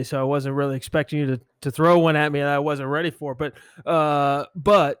birthday, so I wasn't really expecting you to throw one at me that I wasn't ready for. But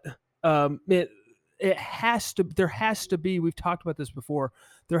it has to. There has to be. We've talked about this before.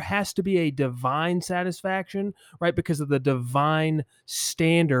 There has to be a divine satisfaction, right? Because of the divine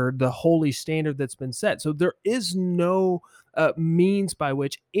standard, the holy standard that's been set. So there is no means by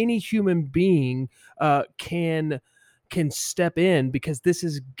which any human being can step in, because this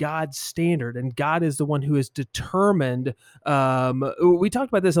is God's standard, and God is the one who has determined. We talked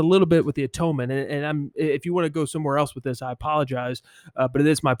about this a little bit with the atonement, and if you want to go somewhere else with this, I apologize, but it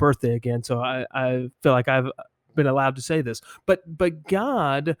is my birthday again, so I feel like I've been allowed to say this. But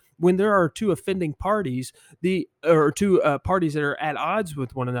God, when there are two offending parties, or two parties that are at odds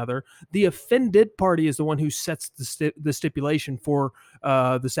with one another, the offended party is the one who sets the stipulation for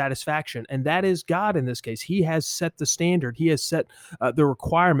the satisfaction, and that is God in this case. He has set the standard. He has set the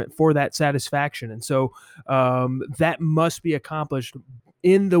requirement for that satisfaction, and so that must be accomplished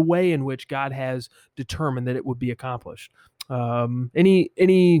in the way in which God has determined that it would be accomplished.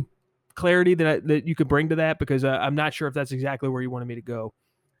 Any clarity that you could bring to that? Because I'm not sure if that's exactly where you wanted me to go.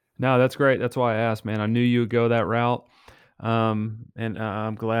 No, that's great. That's why I asked, man. I knew you would go that route, and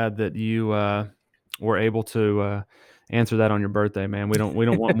I'm glad that you were able to answer that on your birthday, man. We don't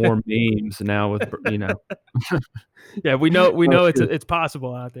want more memes now with Yeah, we know Good. it's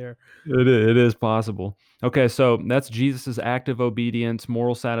possible out there. It is possible. Okay, so that's Jesus's active obedience,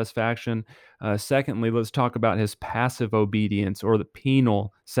 moral satisfaction. Secondly, let's talk about his passive obedience or the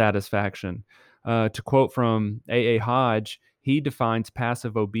penal satisfaction. To quote from A. Hodge, he defines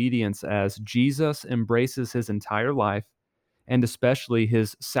passive obedience as Jesus embraces his entire life, and especially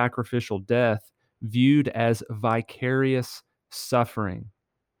his sacrificial death, viewed as vicarious suffering.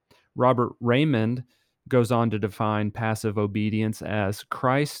 Robert Raymond goes on to define passive obedience as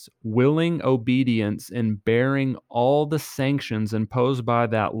Christ's willing obedience in bearing all the sanctions imposed by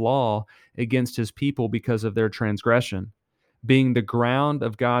that law against his people because of their transgression, being the ground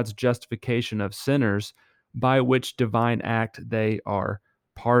of God's justification of sinners, by which divine act they are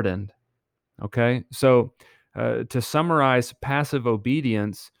pardoned. Okay, so to summarize passive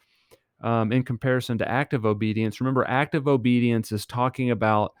obedience, in comparison to active obedience. Remember, active obedience is talking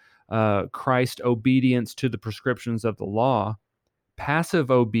about Christ's obedience to the prescriptions of the law.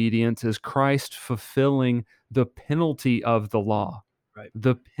 Passive obedience is Christ fulfilling the penalty of the law. Right.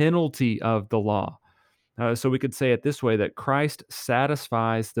 The penalty of the law. So we could say it this way, that Christ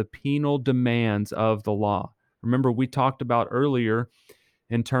satisfies the penal demands of the law. Remember, we talked about earlier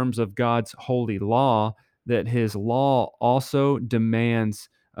in terms of God's holy law that his law also demands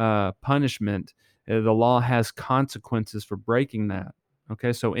punishment. The law has consequences for breaking that.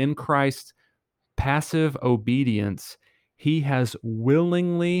 Okay, so in Christ's passive obedience, he has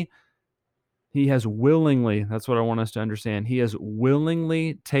willingly, that's what I want us to understand. He has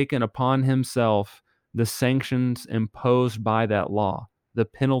willingly taken upon himself the sanctions imposed by that law, the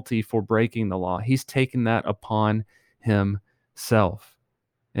penalty for breaking the law. He's taken that upon himself.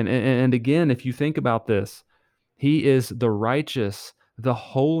 And again, if you think about this, he is the righteous, the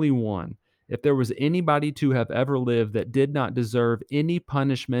holy one. If there was anybody to have ever lived that did not deserve any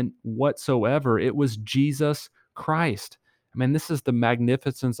punishment whatsoever, it was Jesus Christ. I mean, this is the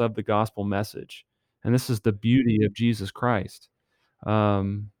magnificence of the gospel message, and this is the beauty of Jesus Christ.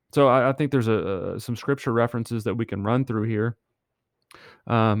 So I think there's some scripture references that we can run through here.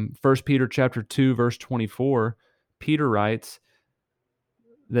 1 Peter chapter 2, verse 24, Peter writes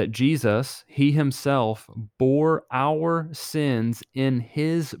that Jesus, he himself, bore our sins in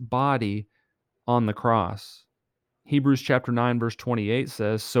his body on the cross. Hebrews chapter 9, verse 28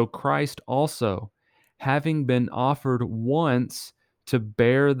 says, so Christ also, having been offered once to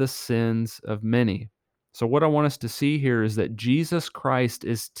bear the sins of many. So what I want us to see here is that Jesus Christ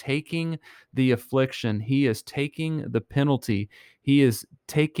is taking the affliction. He is taking the penalty. He is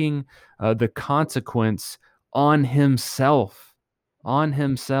taking the consequence on himself. On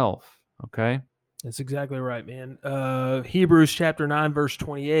himself. Okay? That's exactly right, man. Hebrews chapter 9, verse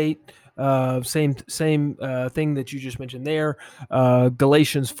 28. Same thing that you just mentioned there.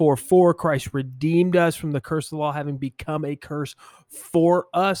 Galatians 4:4. Christ redeemed us from the curse of the law, having become a curse for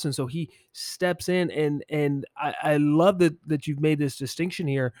us, and so he steps in. And I love that you've made this distinction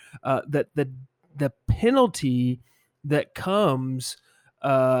here. That the penalty that comes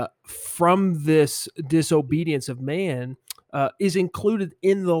from this disobedience of man is included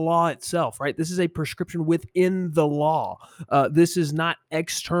in the law itself, right? This is a prescription within the law. This is not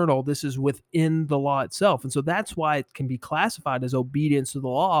external. This is within the law itself. And so that's why it can be classified as obedience to the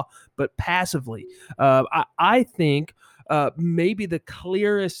law, but passively. I think maybe the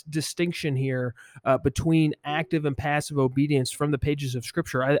clearest distinction here between active and passive obedience from the pages of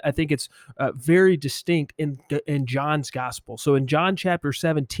Scripture, I think it's very distinct in John's gospel. So in John chapter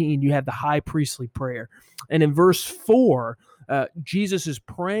 17, you have the high priestly prayer. And in verse 4, Jesus is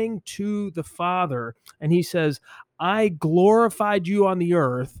praying to the Father, and he says, I glorified you on the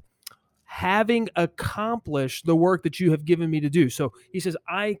earth, having accomplished the work that you have given me to do. So he says,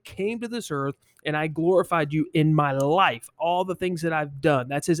 I came to this earth and I glorified you in my life, all the things that I've done.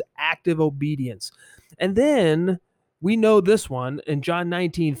 That's his active obedience. And then we know this one in John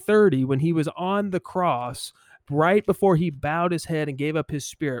 19:30, when he was on the cross, right before he bowed his head and gave up his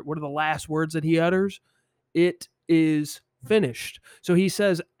spirit. What are the last words that he utters? It is finished. So he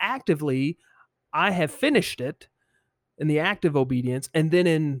says actively, I have finished it in the active obedience. And then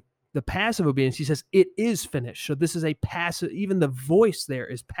in the passive obedience, he says, it is finished. So this is a passive, even the voice there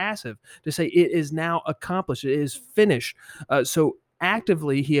is passive to say it is now accomplished. It is finished. So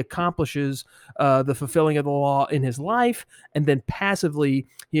actively, he accomplishes the fulfilling of the law in his life. And then passively,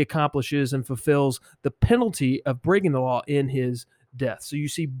 he accomplishes and fulfills the penalty of breaking the law in his death. So you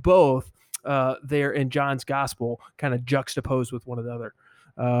see both there in John's gospel kind of juxtaposed with one another.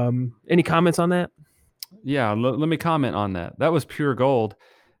 Any comments on that? Yeah, let me comment on that. That was pure gold.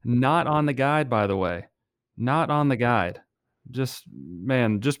 Not on the guide, by the way. Not on the guide. Just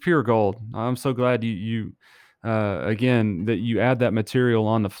man, just pure gold. I'm so glad you again that you add that material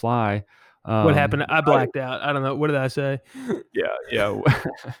on the fly. What happened? I I blacked out. I don't know. What did I say? Yeah, yeah.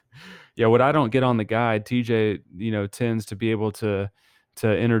 Yeah, what I don't get on the guide, TJ, tends to be able to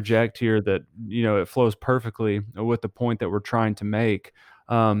interject here that, it flows perfectly with the point that we're trying to make,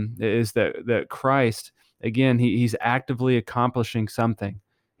 is that Christ, again, he's actively accomplishing something.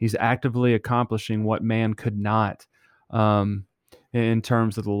 He's actively accomplishing what man could not, in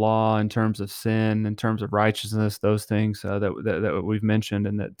terms of the law, in terms of sin, in terms of righteousness, those things that we've mentioned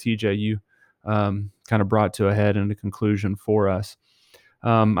and that TJ, you kind of brought to a head and a conclusion for us.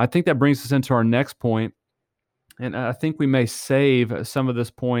 I think that brings us into our next point, and I think we may save some of this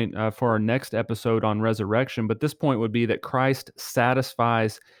point for our next episode on resurrection. But this point would be that Christ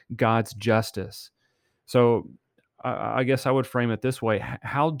satisfies God's justice. So I guess I would frame it this way: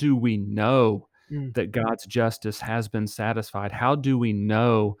 How do we know Mm, that God's justice has been satisfied? How do we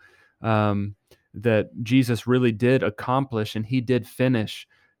know um, that Jesus really did accomplish and He did finish?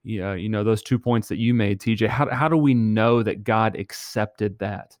 Yeah, those 2 points that you made, TJ. How do we know that God accepted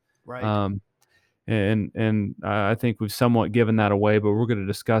that? right. Um, and I think we've somewhat given that away, but we're going to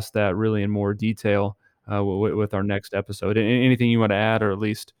discuss that really in more detail with our next episode. Anything you want to add, or at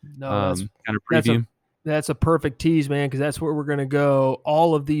least No, kind of that's a preview? that's a perfect tease, man, because that's where we're going to go.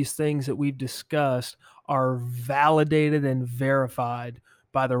 All of these things that we've discussed are validated and verified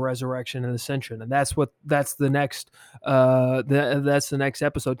by the resurrection and ascension, and that's the next that's the next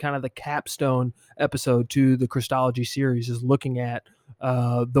episode, kind of the capstone episode to the Christology series, is looking at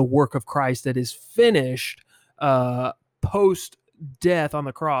the work of Christ that is finished post death on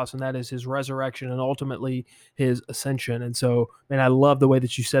the cross, and that is his resurrection and ultimately his ascension. And so, man, I love the way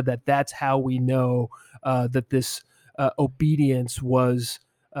that you said that. That's how we know that this obedience was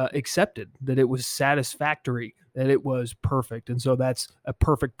accepted, that it was satisfactory, that it was perfect. And so that's a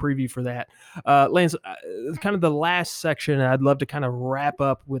perfect preview for that. Lance, kind of the last section, I'd love to kind of wrap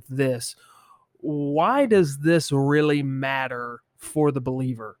up with this. Why does this really matter for the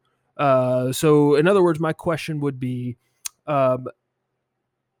believer? So, in other words, my question would be, um,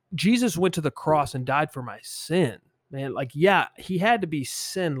 Jesus went to the cross and died for my sin. Man, like, yeah, he had to be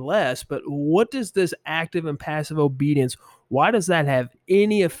sinless, but what does this active and passive obedience, why does that have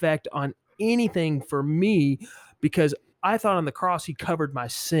any effect on anything for me? Because I thought on the cross he covered my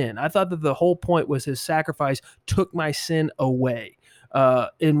sin. I thought that the whole point was his sacrifice took my sin away.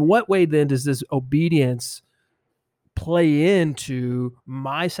 In what way then does this obedience play into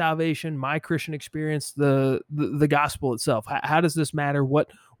my salvation, my Christian experience, the gospel itself? How does this matter?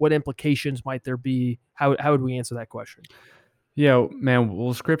 What implications might there be? How would we answer that question? Yeah, man.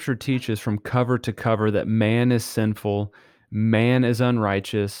 Well, Scripture teaches from cover to cover that man is sinful, man is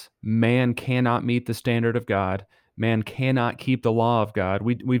unrighteous, man cannot meet the standard of God, man cannot keep the law of God.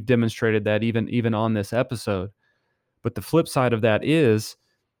 We've demonstrated that even on this episode. But the flip side of that is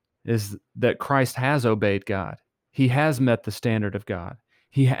that Christ has obeyed God. He has met the standard of God.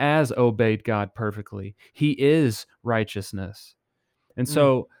 He has obeyed God perfectly. He is righteousness. And Mm,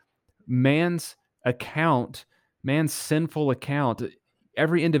 so man's account, man's sinful account,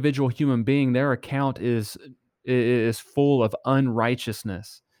 every individual human being, their account is full of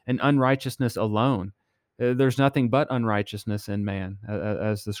unrighteousness and unrighteousness alone. There's nothing but unrighteousness in man,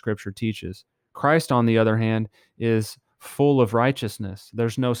 as the scripture teaches. Christ, on the other hand, is full of righteousness.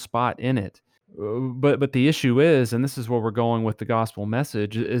 There's no spot in it. But the issue is, and this is where we're going with the gospel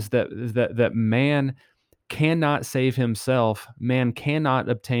message, is that man cannot save himself. Man cannot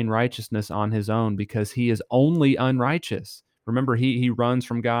obtain righteousness on his own because he is only unrighteous. Remember, he runs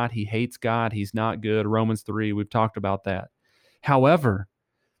from God. He hates God. He's not good. Romans 3, we've talked about that. However,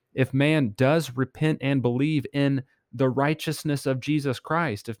 if man does repent and believe in the righteousness of Jesus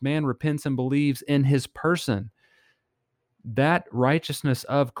Christ, if man repents and believes in his person, that righteousness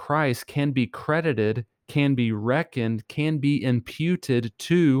of Christ can be credited, can be reckoned, can be imputed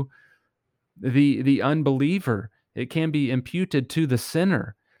to the unbeliever. It can be imputed to the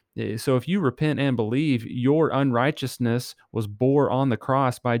sinner. So if you repent and believe, your unrighteousness was bore on the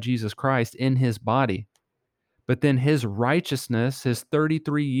cross by Jesus Christ in his body. But then his righteousness, his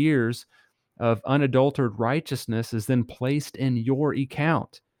 33 years of unadulterated righteousness, is then placed in your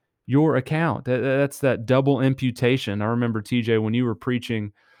account. Your account. That's that double imputation. I remember, TJ, when you were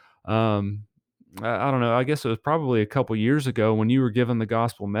preaching, um, I don't know. I guess it was probably a couple years ago when you were given the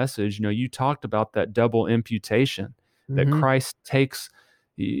gospel message. You talked about that double imputation. that Mm-hmm. Christ takes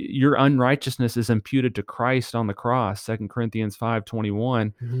your unrighteousness is imputed to Christ on the cross, 2 Corinthians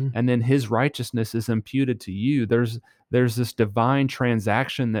 5:21, Mm-hmm. and then his righteousness is imputed to you. There's this divine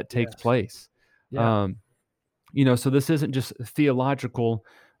transaction that takes Yes. place. Yeah. So this isn't just theological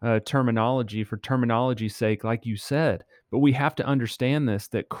terminology for terminology's sake, like you said, but we have to understand this,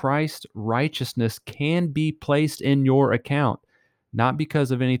 that Christ's righteousness can be placed in your account, not because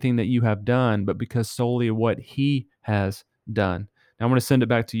of anything that you have done, but because solely of what he has done. Now, I'm going to send it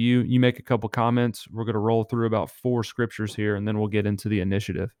back to you. You make a couple comments. We're going to roll through about 4 scriptures here, and then we'll get into the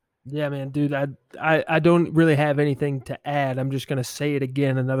initiative. Yeah, man, dude, I don't really have anything to add. I'm just going to say it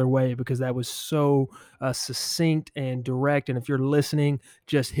again another way because that was so succinct and direct. And if you're listening,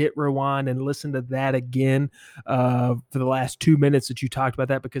 just hit rewind and listen to that again for the last 2 minutes that you talked about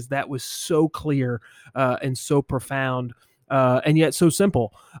that, because that was so clear and so profound. And yet so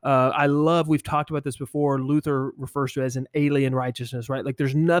simple. We've talked about this before. Luther refers to it as an alien righteousness, right? Like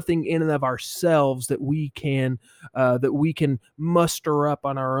there's nothing in and of ourselves that we can muster up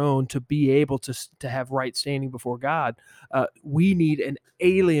on our own to be able to have right standing before God. We need an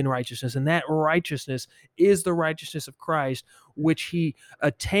alien righteousness, and that righteousness is the righteousness of Christ, which he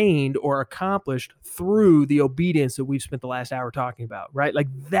attained or accomplished through the obedience that we've spent the last hour talking about, right? Like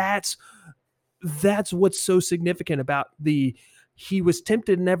that's what's so significant about he was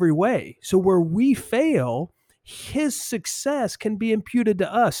tempted in every way. So where we fail, his success can be imputed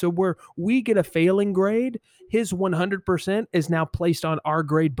to us. So where we get a failing grade, his 100% is now placed on our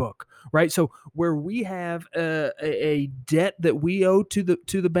grade book, right? So where we have a debt that we owe to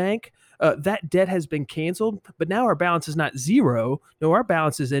the bank, that debt has been canceled, but now our balance is not zero. No, our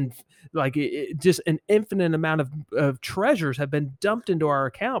balance is in just an infinite amount of treasures have been dumped into our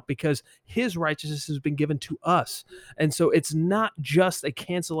account because his righteousness has been given to us. And so it's not just a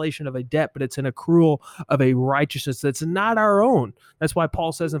cancellation of a debt, but it's an accrual of a righteousness that's not our own. That's why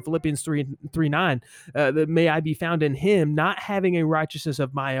Paul says in Philippians 3:9, that may I be found in him, not having a righteousness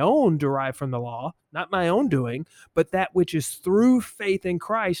of my own derived from the law, not my own doing, but that which is through faith in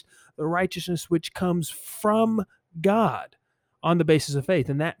Christ, the righteousness which comes from God on the basis of faith.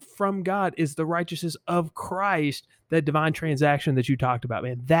 And that from God is the righteousness of Christ, that divine transaction that you talked about,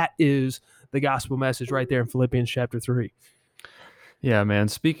 man. That is the gospel message right there in Philippians chapter 3. Yeah, man.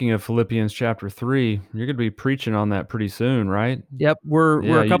 Speaking of Philippians chapter 3, you're going to be preaching on that pretty soon, right? Yep, we're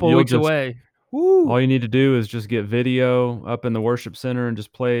Yeah, a couple of you'll weeks just away. Woo! all you need to do is just get video up in the worship center and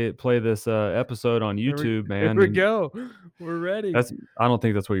just play this episode on YouTube, There man. we And go. We're ready. I don't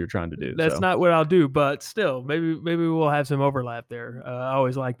think that's what you're trying to do. That's So not what I'll do, but still, maybe we'll have some overlap there. I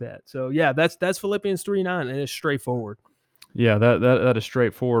always like that. So yeah, that's Philippians 3:9, and it's straightforward. yeah, that is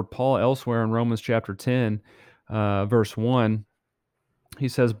straightforward. Paul elsewhere in Romans chapter 10, verse 1, he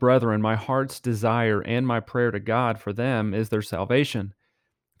says, "Brethren, my heart's desire and my prayer to God for them is their salvation.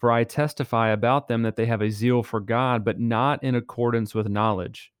 For I testify about them that they have a zeal for God, but not in accordance with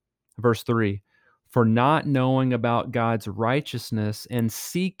knowledge." Verse 3, "For not knowing about God's righteousness and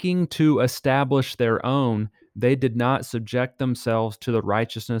seeking to establish their own, they did not subject themselves to the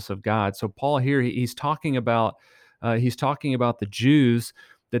righteousness of God." So Paul here, he's talking about the Jews,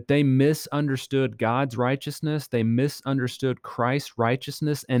 that they misunderstood God's righteousness, they misunderstood Christ's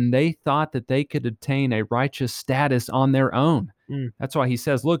righteousness, and they thought that they could obtain a righteous status on their own. Mm, That's why he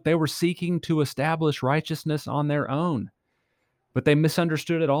says, look, they were seeking to establish righteousness on their own, but they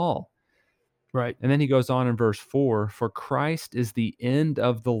misunderstood it all. right. And then he goes on in verse 4, "For Christ is the end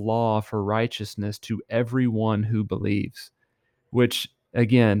of the law for righteousness to everyone who believes," which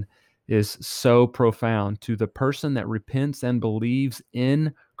again is so profound. To the person that repents and believes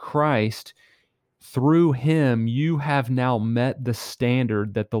in Christ, through him, you have now met the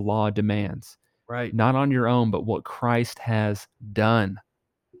standard that the law demands. Right. Not on your own, but what Christ has done.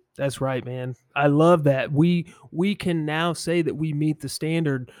 That's right, man. I love that. We can now say that we meet the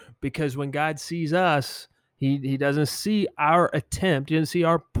standard because when God sees us, he doesn't see our attempt, he doesn't see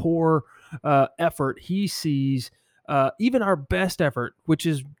our poor effort. He sees even our best effort, which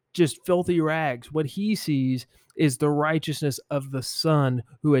is just filthy rags. What he sees is the righteousness of the Son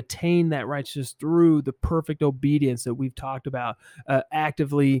who attained that righteousness through the perfect obedience that we've talked about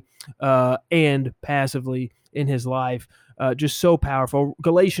actively and passively in his life. Just so powerful.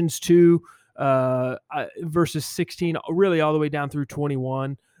 Galatians 2, verses 16, really all the way down through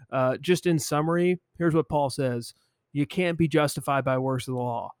 21. Just in summary, here's what Paul says. You can't be justified by works of the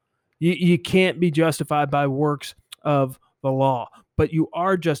law. You can't be justified by works of the law, but you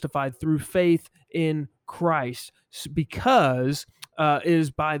are justified through faith in Christ because is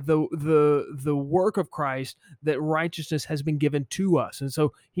by the work of Christ that righteousness has been given to us. And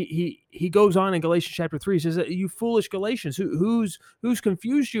so he goes on in Galatians chapter 3, he says, you foolish Galatians, who's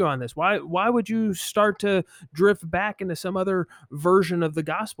confused you on this? Why would you start to drift back into some other version of the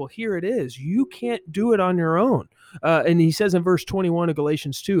gospel? Here it is. You can't do it on your own. And he says in verse 21 of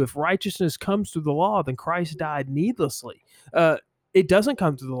Galatians 2, if righteousness comes through the law, then Christ died needlessly. It doesn't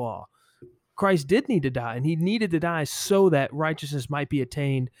come through the law. Christ did need to die, and he needed to die so that righteousness might be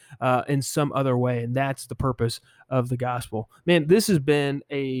attained in some other way, and that's the purpose of the gospel. Man, this has been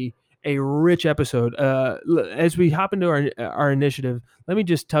a rich episode. As we hop into our initiative, let me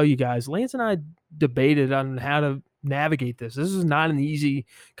just tell you guys, Lance and I debated on how to navigate this. This is not an easy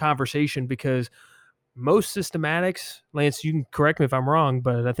conversation because most systematics, Lance, you can correct me if I'm wrong,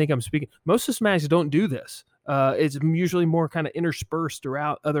 but I think I'm speaking, most systematics don't do this. It's usually more kind of interspersed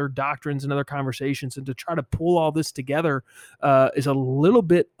throughout other doctrines and other conversations, and to try to pull all this together is a little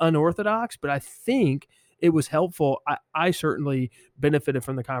bit unorthodox, but I think it was helpful. I certainly benefited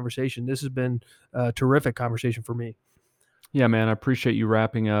from the conversation. This has been a terrific conversation for me. Yeah, man, I appreciate you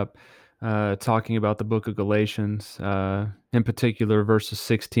wrapping up talking about the book of Galatians, in particular, verses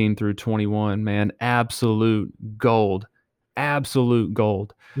 16 through 21, man, absolute gold.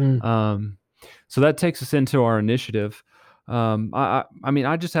 So that takes us into our initiative. I mean,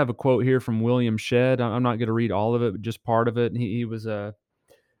 I just have a quote here from William Shedd. I'm not going to read all of it, but just part of it. He was a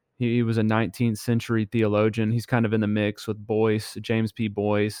 19th century theologian. He's kind of in the mix with Boyce, James P.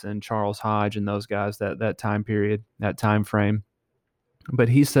 Boyce, and Charles Hodge, and those guys that time period, that time frame. But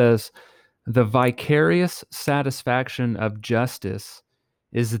he says, the vicarious satisfaction of justice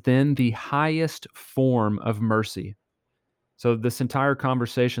is then the highest form of mercy. So this entire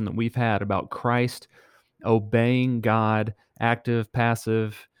conversation that we've had about Christ obeying God, active,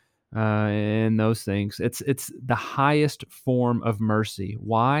 passive, and those things, it's the highest form of mercy.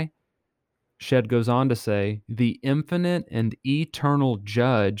 Why? Shedd goes on to say, the infinite and eternal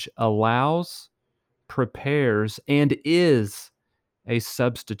judge allows, prepares, and is a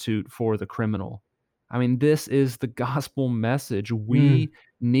substitute for the criminal. I mean, this is the gospel message. We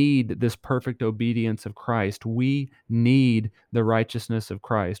need this perfect obedience of Christ. We need the righteousness of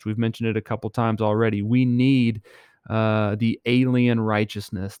Christ. We've mentioned it a couple times already. We need the alien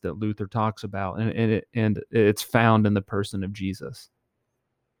righteousness that Luther talks about, and it's found in the person of Jesus.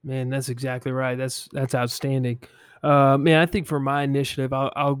 Man, that's exactly right. That's outstanding. Man, I think for my initiative,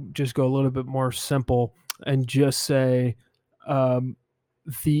 I'll just go a little bit more simple and just say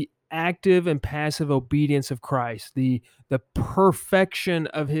the active and passive obedience of Christ, the perfection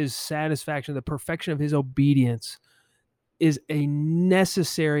of his satisfaction, the perfection of his obedience is a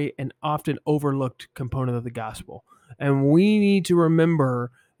necessary and often overlooked component of the gospel. And we need to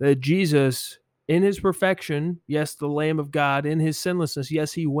remember that Jesus, in his perfection, yes, the Lamb of God, in his sinlessness,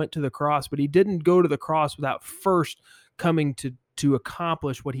 yes, he went to the cross, but he didn't go to the cross without first coming to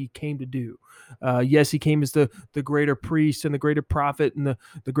accomplish what he came to do. Yes, he came as the greater priest and the greater prophet and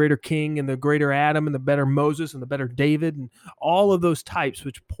the greater king and the greater Adam and the better Moses and the better David and all of those types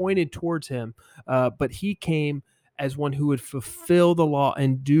which pointed towards him. But he came as one who would fulfill the law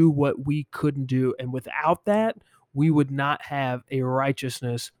and do what we couldn't do. And without that, we would not have a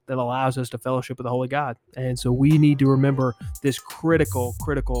righteousness that allows us to fellowship with the Holy God. And so we need to remember this critical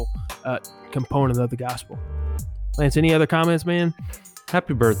component of the gospel. Lance, any other comments, man?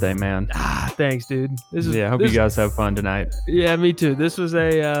 Happy birthday, man. Thanks, dude. I hope you guys have fun tonight. Yeah, me too. This was you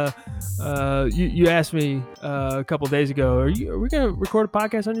asked me a couple of days ago, are we going to record a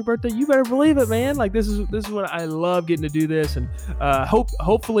podcast on your birthday? You better believe it, man. Like this is what I love, getting to do this. And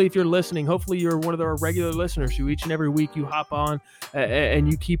hopefully if you're listening, hopefully you're one of our regular listeners who each and every week you hop on and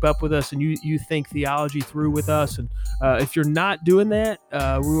you keep up with us and you think theology through with us. And if you're not doing that,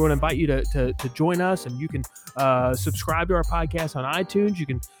 we want to invite you to join us, and you can subscribe to our podcast on iTunes. You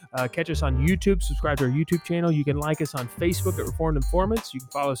can catch us on YouTube, subscribe to our YouTube channel. You can like us on Facebook at Reformed Informants. You can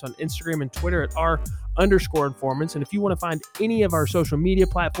follow us on Instagram and Twitter at _informants. And if you want to find any of our social media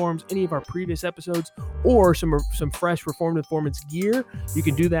platforms, any of our previous episodes, or some fresh Reformed Informants gear, you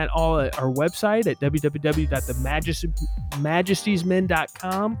can do that all at our website at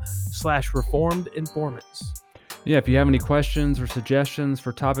www.themajesties.com/reformedinformants. Yeah, if you have any questions or suggestions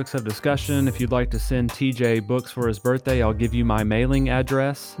for topics of discussion, if you'd like to send TJ books for his birthday, I'll give you my mailing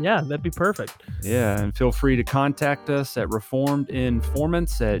address. Yeah, that'd be perfect. Yeah, and feel free to contact us at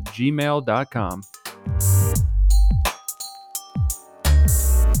reformedinformants@gmail.com.